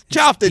 And he's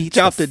chopped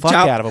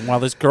out of him while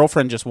his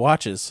girlfriend just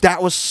watches.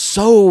 That was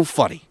so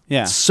funny.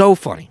 Yeah. So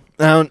funny.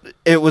 And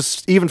it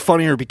was even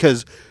funnier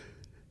because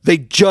they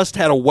just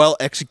had a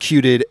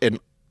well-executed and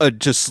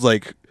just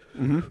like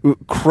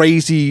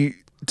crazy,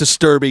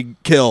 disturbing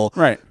kill.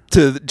 Right.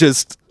 To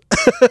just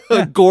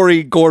a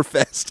gory gore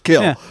fest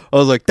kill. Yeah. I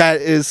was like,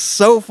 that is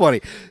so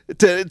funny.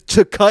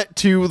 To cut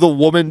to the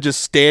woman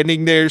just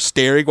standing there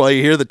staring while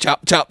you hear the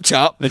chop, chop,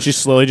 chop. Then she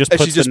slowly just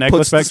puts the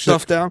necklace back.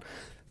 Stuff down.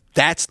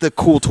 That's the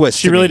cool twist.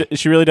 She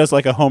really does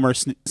like a Homer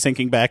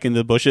sinking back into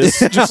the bushes,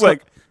 just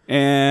like,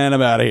 and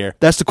I'm out of here.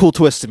 That's the cool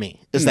twist to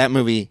me. Is that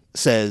movie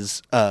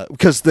says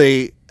because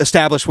they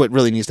establish what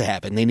really needs to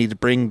happen. They need to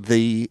bring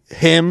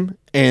him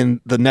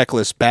and the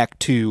necklace back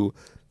to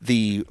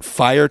the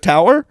fire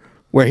tower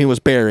where he was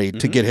buried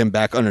to get him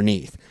back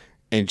underneath.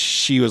 And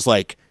she was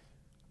like,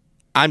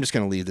 "I'm just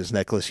going to leave this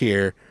necklace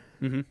here,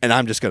 and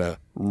I'm just going to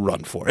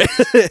run for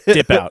it,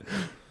 dip out."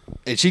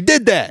 And she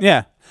did that.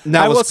 Yeah.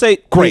 I will say,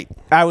 great.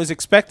 I was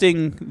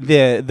expecting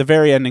the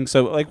very ending,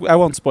 so like I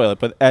won't spoil it,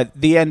 but at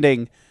the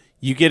ending,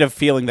 you get a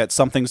feeling that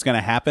something's going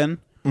to happen,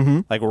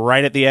 like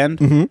right at the end,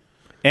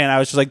 and I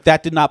was just like,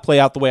 that did not play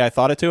out the way I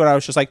thought it to, and I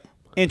was just like,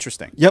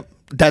 interesting. Yep,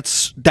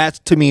 that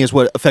to me is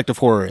what effective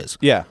horror is.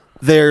 Yeah.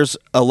 There's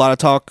a lot of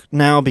talk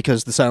now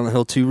because the Silent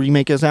Hill 2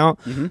 remake is out.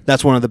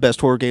 That's one of the best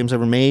horror games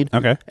ever made.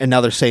 Okay, and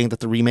now they're saying that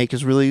the remake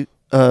is really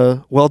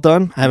well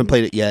done. I haven't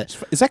played it yet.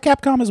 Is that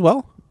Capcom as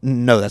well?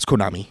 No, that's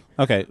Konami.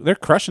 Okay, they're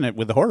crushing it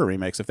with the horror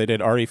remakes. If they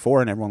did RE4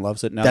 and everyone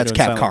loves it, now that's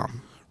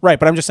Capcom. Right,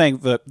 but I'm just saying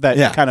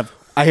that kind of.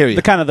 I hear you.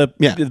 The kind of the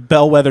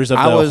bellwethers of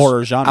the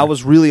horror genre. I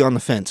was really on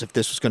the fence if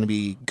this was going to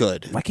be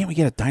good. Why can't we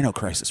get a Dino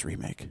Crisis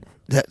remake?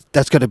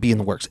 That's going to be in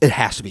the works. It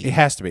has to be. It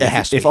has to be. It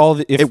has to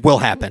if be. It will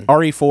happen.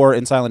 RE4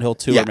 and Silent Hill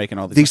 2 are making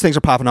all these things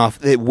are popping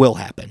off. It will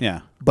happen.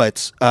 Yeah.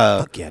 But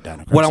fuck yeah, Dino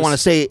Crisis. What I want to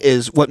say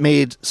is what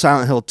made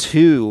Silent Hill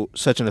 2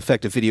 such an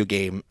effective video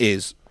game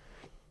is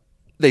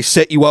they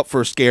set you up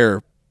for a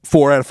scare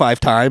 4 out of 5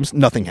 times,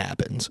 nothing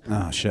happens.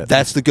 Oh shit.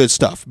 That's the good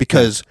stuff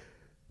because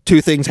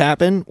two things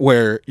happen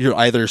where you're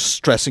either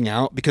stressing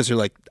out because you're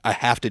like, I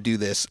have to do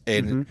this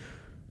and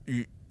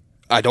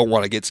I don't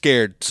want to get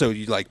scared, so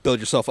you like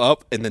build yourself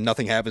up and then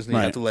nothing happens and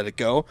you have to let it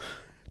go,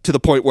 to the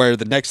point where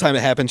the next time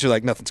it happens you're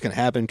like, nothing's going to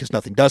happen because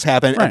nothing does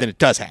happen, and then it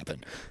does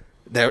happen.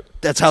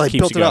 That's how they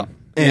built it up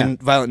in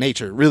Violent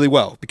Nature really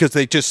well, because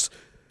they just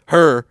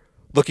her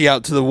looking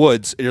out to the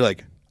woods and you're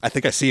like, I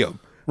think I see him.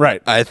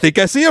 Right. I think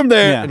I see him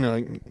there. Yeah. And you're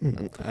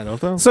like, I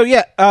don't know. So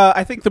yeah,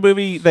 I think the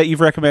movie that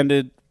you've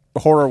recommended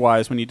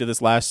horror-wise when you did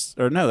this last,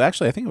 or no,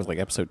 actually I think it was like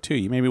episode 2.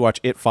 You made me watch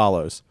It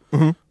Follows.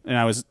 And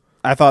I was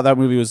I thought that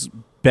movie was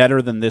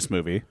better than this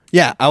movie.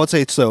 Yeah, I would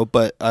say so,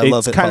 but I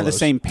love it. It's kind of the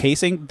same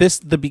pacing.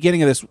 The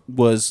beginning of this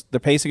was the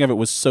pacing of it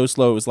was so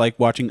slow. It was like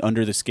watching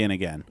Under the Skin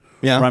again.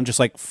 Yeah, where I'm just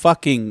like,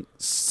 fucking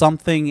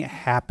something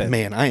happened.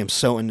 Man, I am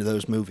so into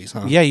those movies,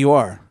 huh? Yeah, you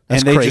are.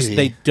 That's and crazy.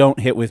 They don't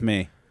hit with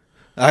me.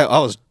 I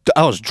was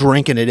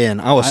drinking it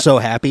in. I was so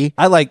happy.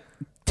 I like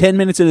 10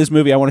 minutes of this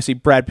movie, I want to see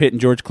Brad Pitt and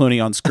George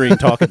Clooney on screen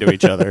talking to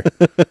each other.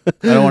 I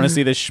don't want to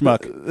see this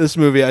schmuck. This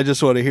movie, I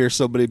just want to hear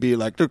somebody be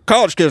like, the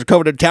college kids are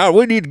coming to town.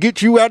 We need to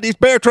get you out these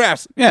bear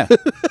traps. Yeah.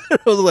 I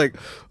was like,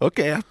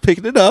 okay, I'm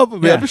picking it up.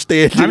 I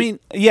understand. I mean,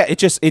 yeah,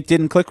 it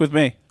didn't click with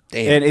me.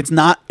 Damn. And it's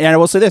not, and I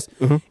will say this,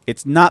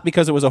 it's not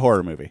because it was a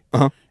horror movie.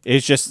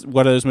 It's just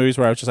one of those movies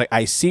where I was just like,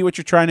 I see what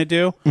you're trying to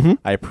do.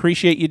 I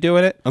appreciate you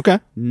doing it. Okay.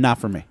 Not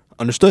for me.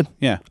 Understood.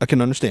 Yeah. I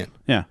can understand.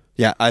 Yeah.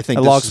 Yeah, I think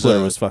The Log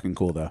Splitter was fucking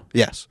cool, though.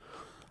 Yes.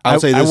 I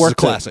would say this is a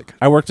classic.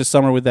 I worked a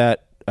summer with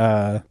that.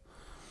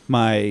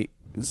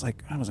 It's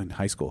like I was in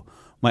high school.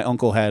 My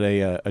uncle had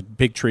a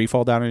big tree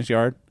fall down in his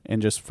yard,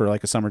 and just for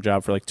like a summer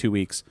job for like 2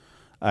 weeks,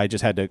 I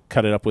just had to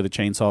cut it up with a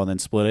chainsaw and then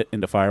split it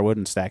into firewood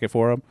and stack it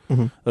for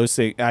him. Those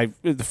things.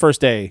 The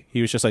first day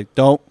he was just like,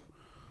 "Don't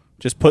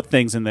just put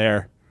things in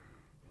there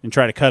and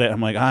try to cut it."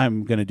 I'm like,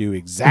 "I'm gonna do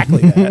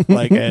exactly that.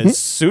 Like as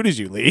soon as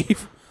you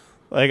leave."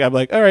 Like I'm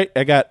like, "All right,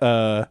 I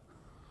got."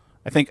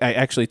 I think I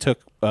actually took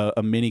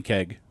a mini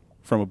keg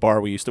from a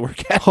bar we used to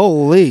work at.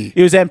 Holy.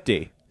 It was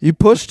empty. You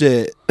pushed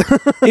it.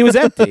 It was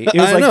empty. It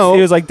was I like know.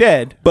 It was like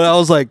dead. But I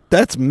was like,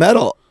 that's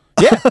metal.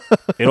 Yeah.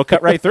 It'll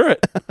cut right through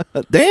it.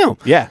 Damn.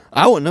 Yeah.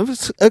 I wouldn't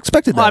have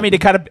expected that. Well, I mean,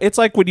 it's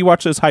like when you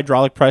watch those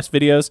hydraulic press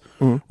videos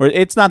where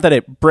it's not that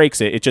it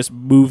breaks it, it just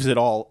moves it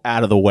all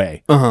out of the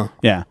way.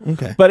 Yeah.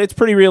 Okay. But it's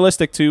pretty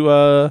realistic to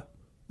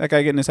that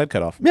guy getting his head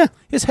cut off. Yeah.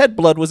 His head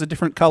blood was a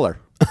different color.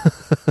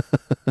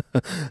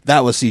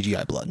 That was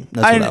CGI blood.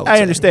 That's what I would I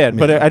say. understand,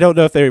 but I don't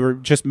know if they were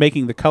just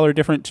making the color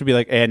different to be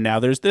like, and now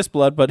there's this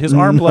blood, but his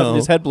arm blood and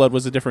his head blood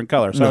was a different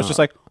color. So I was just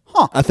like,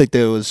 huh. I think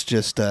there was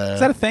just Is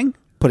that a thing?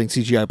 putting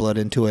CGI blood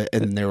into it,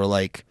 and they were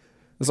like,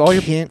 Is all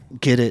your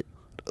can't get it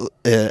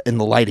in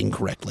the lighting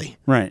correctly.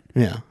 right?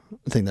 Yeah,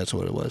 I think that's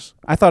what it was.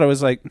 I thought it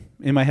was like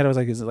in my head. I was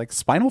like, is it like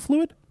spinal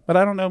fluid? But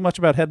I don't know much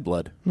about head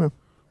blood. No.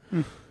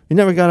 You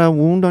never got a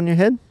wound on your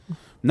head?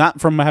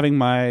 Not from having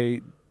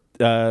my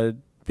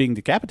being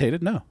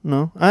decapitated. No.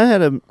 No, I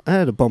had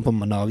a bump on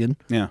my noggin.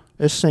 Yeah.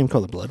 It's the same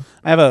color blood.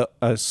 I have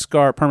a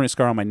scar, permanent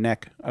scar on my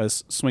neck. I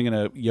was swinging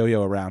a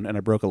yo-yo around and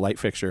I broke a light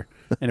fixture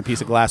and a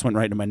piece of glass went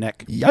right into my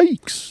neck.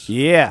 Yikes!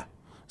 Yeah.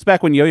 It's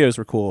back when yo-yos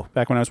were cool.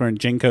 Back when I was wearing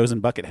Jinkos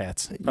and bucket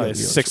hats. Probably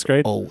Yo-yos 6th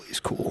grade. Always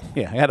cool.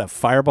 Yeah, I had a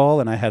fireball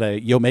and I had a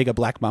Yomega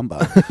Black Mamba.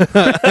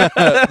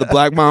 The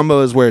Black Mamba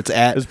is where it's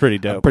at. It was pretty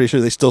dope. I'm pretty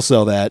sure they still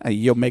sell that. A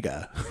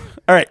Yomega.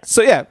 All right,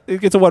 so yeah, it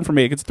gets a 1 for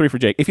me. It gets a 3 for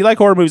Jake. If you like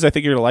horror movies, I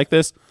think you're gonna like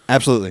this.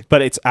 Absolutely.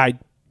 But it's I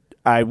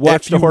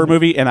watched a horror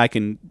movie and I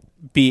can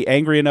be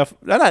angry enough.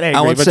 Not angry,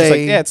 I would but say just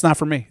like, yeah, it's not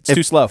for me. It's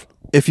too slow.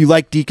 If you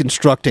like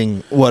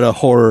deconstructing what a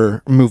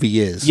horror movie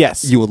is,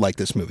 yes, you would like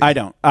this movie. I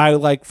don't. I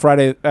like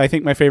Friday. I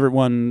think my favorite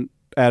one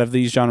out of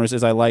these genres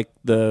is I like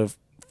the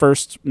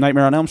first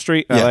Nightmare on Elm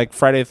Street. Yeah. I like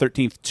Friday the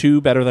 13th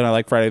 2 better than I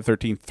like Friday the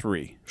 13th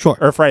 3. Sure.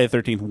 Or Friday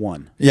the 13th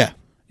 1. Yeah.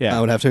 Yeah.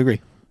 I would have to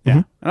agree.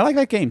 Yeah. And I like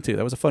that game too.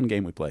 That was a fun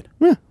game we played.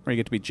 Yeah. Where you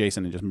get to be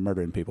Jason and just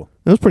murdering people.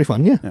 It was pretty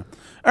fun, yeah.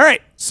 All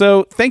right.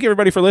 So thank you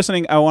everybody for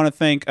listening. I want to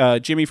thank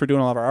Jimmy for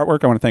doing a lot of our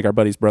artwork. I want to thank our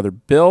buddy's brother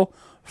Bill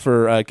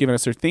for giving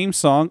us their theme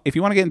song. If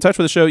you want to get in touch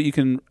with the show, you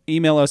can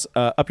email us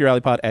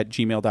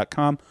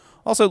upyouralleypod@gmail.com.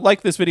 Also,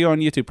 like this video on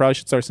YouTube. Probably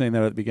should start saying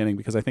that at the beginning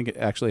because I think it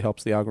actually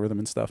helps the algorithm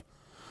and stuff.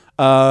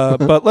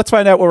 But let's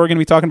find out what we're going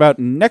to be talking about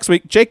next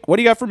week. Jake, what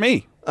do you got for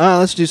me?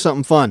 Let's do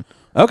something fun.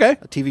 Okay.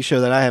 A TV show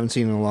that I haven't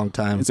seen in a long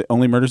time. Is it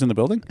Only Murders in the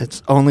Building?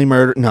 It's Only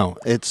Murder. No,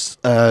 it's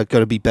going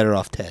to be Better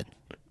Off Ted.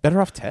 Better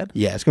Off Ted?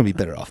 Yeah, it's going to be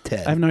Better Off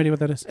Ted. I have no idea what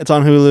that is. It's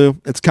on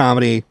Hulu. It's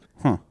comedy.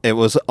 Huh. It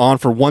was on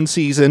for 1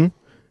 season.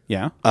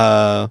 Yeah.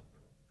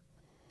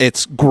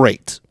 It's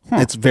great. Huh.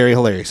 It's very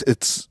hilarious.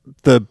 It's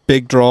the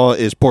big draw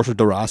is Portia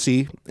de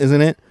Rossi,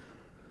 isn't it?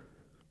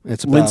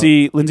 It's about,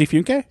 Lindsay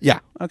Funke?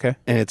 Yeah. Okay.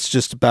 And it's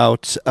just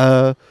about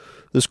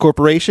this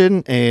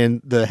corporation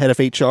and the head of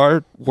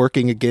HR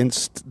working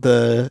against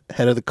the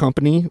head of the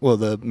company, well,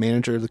 the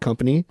manager of the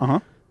company. Uh-huh.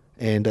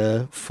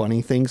 And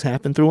funny things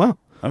happen throughout.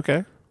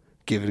 Okay.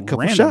 Give it a couple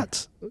Random.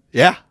 shots.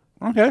 Yeah.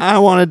 Okay. I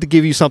wanted to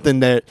give you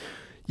something that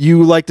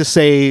you like to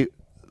say,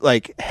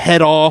 like,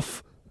 head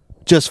off,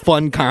 just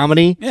fun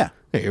comedy. Yeah.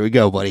 Here we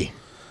go, buddy.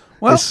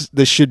 Well,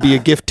 this should be a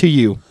gift to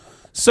you.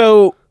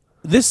 So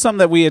this is something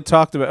that we had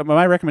talked about.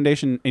 My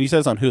recommendation, and you said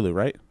it's on Hulu,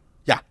 right?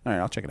 Yeah. All right,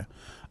 I'll check it out.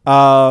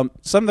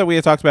 Something that we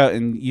had talked about,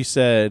 and you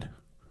said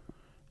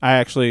I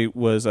actually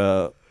was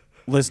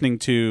listening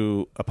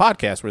to a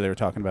podcast where they were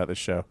talking about this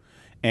show,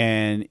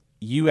 and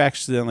you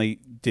accidentally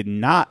did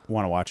not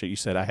want to watch it. You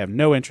said, I have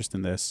no interest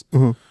in this.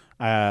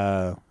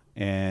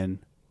 And,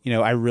 you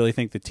know, I really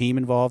think the team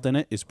involved in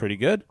it is pretty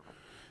good.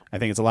 I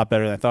think it's a lot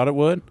better than I thought it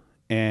would.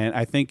 And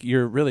I think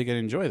you're really going to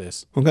enjoy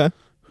this. Okay.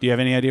 Do you have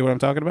any idea what I'm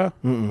talking about?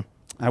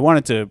 I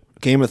wanted to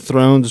Game of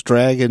Thrones,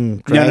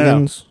 Dragons.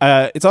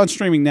 No. It's on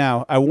streaming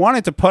now. I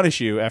wanted to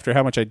punish you after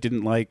how much I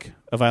didn't like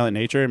A Violent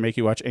Nature and make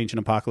you watch Ancient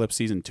Apocalypse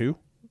Season 2.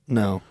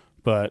 No.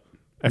 But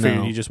I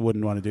figured you just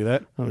wouldn't want to do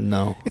that. Oh,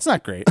 no. It's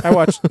not great. I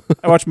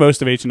watched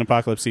most of Ancient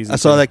Apocalypse Season 2. I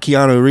saw that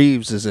Keanu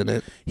Reeves is in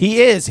it.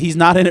 He is. He's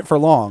not in it for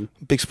long.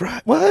 Big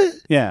surprise. What?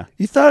 Yeah.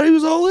 You thought he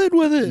was all in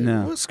with it?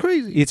 No. That's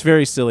crazy. It's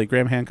very silly.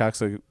 Graham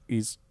Hancock's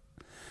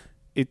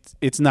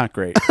it's not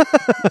great.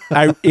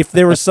 If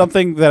there was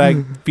something that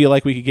I feel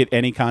like we could get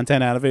any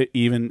content out of it,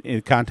 even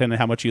in content and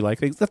how much you like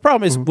things. The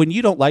problem is when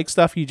you don't like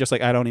stuff, you just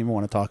like, I don't even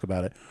want to talk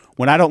about it.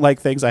 When I don't like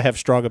things, I have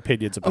strong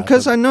opinions about it.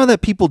 Because I know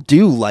that people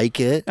do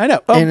like it. I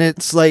know. And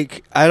it's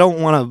like, I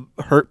don't want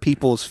to hurt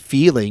people's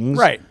feelings.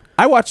 Right.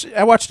 I watched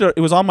it.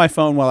 It was on my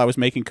phone while I was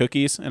making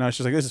cookies, and I was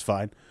just like, this is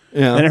fine.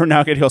 Yeah. And every now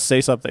and again, he'll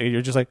say something, and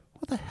you're just like,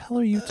 what the hell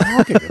are you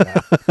talking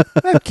about?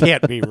 That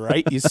can't be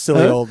right, you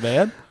silly old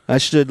man. I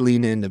should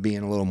lean into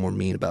being a little more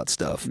mean about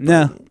stuff.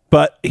 No.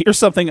 But here's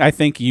something I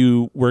think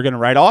you were going to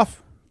write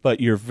off, but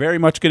you're very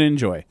much going to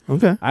enjoy.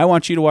 Okay. I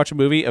want you to watch a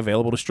movie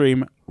available to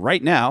stream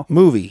right now.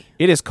 Movie.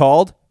 It is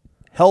called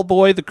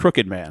Hellboy the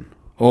Crooked Man.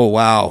 Oh,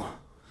 wow.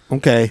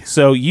 Okay.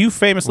 So you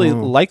famously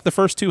like the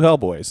first two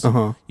Hellboys.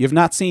 Uh-huh. You have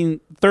not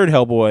seen third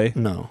Hellboy.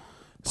 No.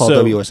 Paul So-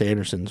 W.S.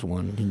 Anderson's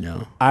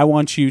one, I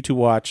want you to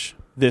watch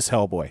this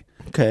Hellboy.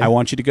 Okay. I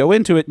want you to go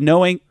into it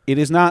knowing it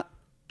is not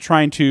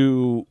trying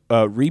to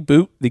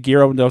reboot the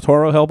Guillermo del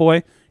Toro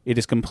Hellboy. It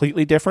is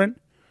completely different.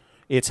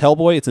 It's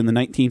Hellboy. It's in the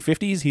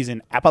 1950s. He's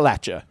in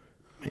Appalachia.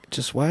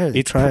 Just why are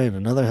they trying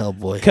another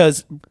Hellboy?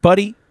 Because,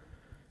 buddy,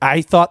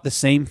 I thought the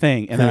same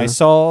thing. And then I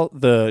saw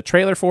the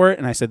trailer for it,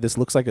 and I said, this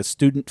looks like a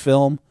student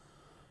film.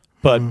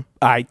 But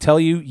I tell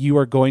you, you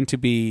are going to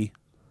be...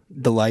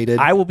 Delighted.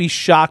 I will be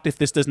shocked if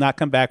this does not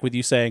come back with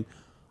you saying,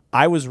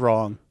 I was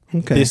wrong.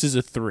 Okay. This is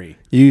a 3.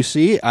 You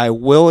see, I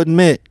will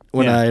admit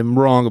when Yeah. I'm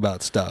wrong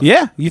about stuff.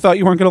 Yeah, you thought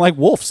you weren't going to like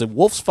Wolves, and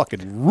Wolves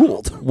fucking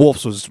ruled.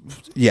 Wolves was,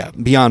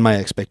 beyond my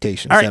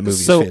expectations. All right, that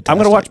movie's so fantastic. I'm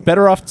going to watch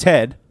Better Off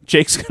Ted.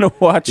 Jake's going to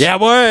watch... Yeah,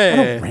 What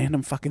a boy.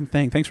 random fucking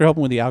thing. Thanks for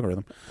helping with the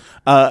algorithm.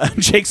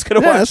 Jake's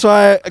going to Yeah, watch... that's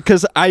why,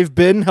 because I've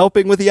been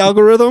helping with the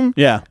algorithm.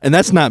 Yeah. And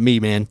that's not me,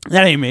 man.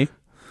 That ain't me.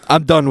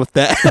 I'm done with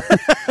that.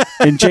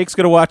 And Jake's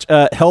going to watch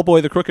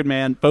Hellboy the Crooked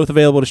Man, both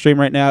available to stream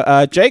right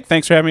now. Jake,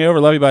 thanks for having me over.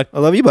 Love you, bud. I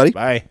love you, buddy.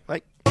 Bye.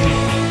 Bye.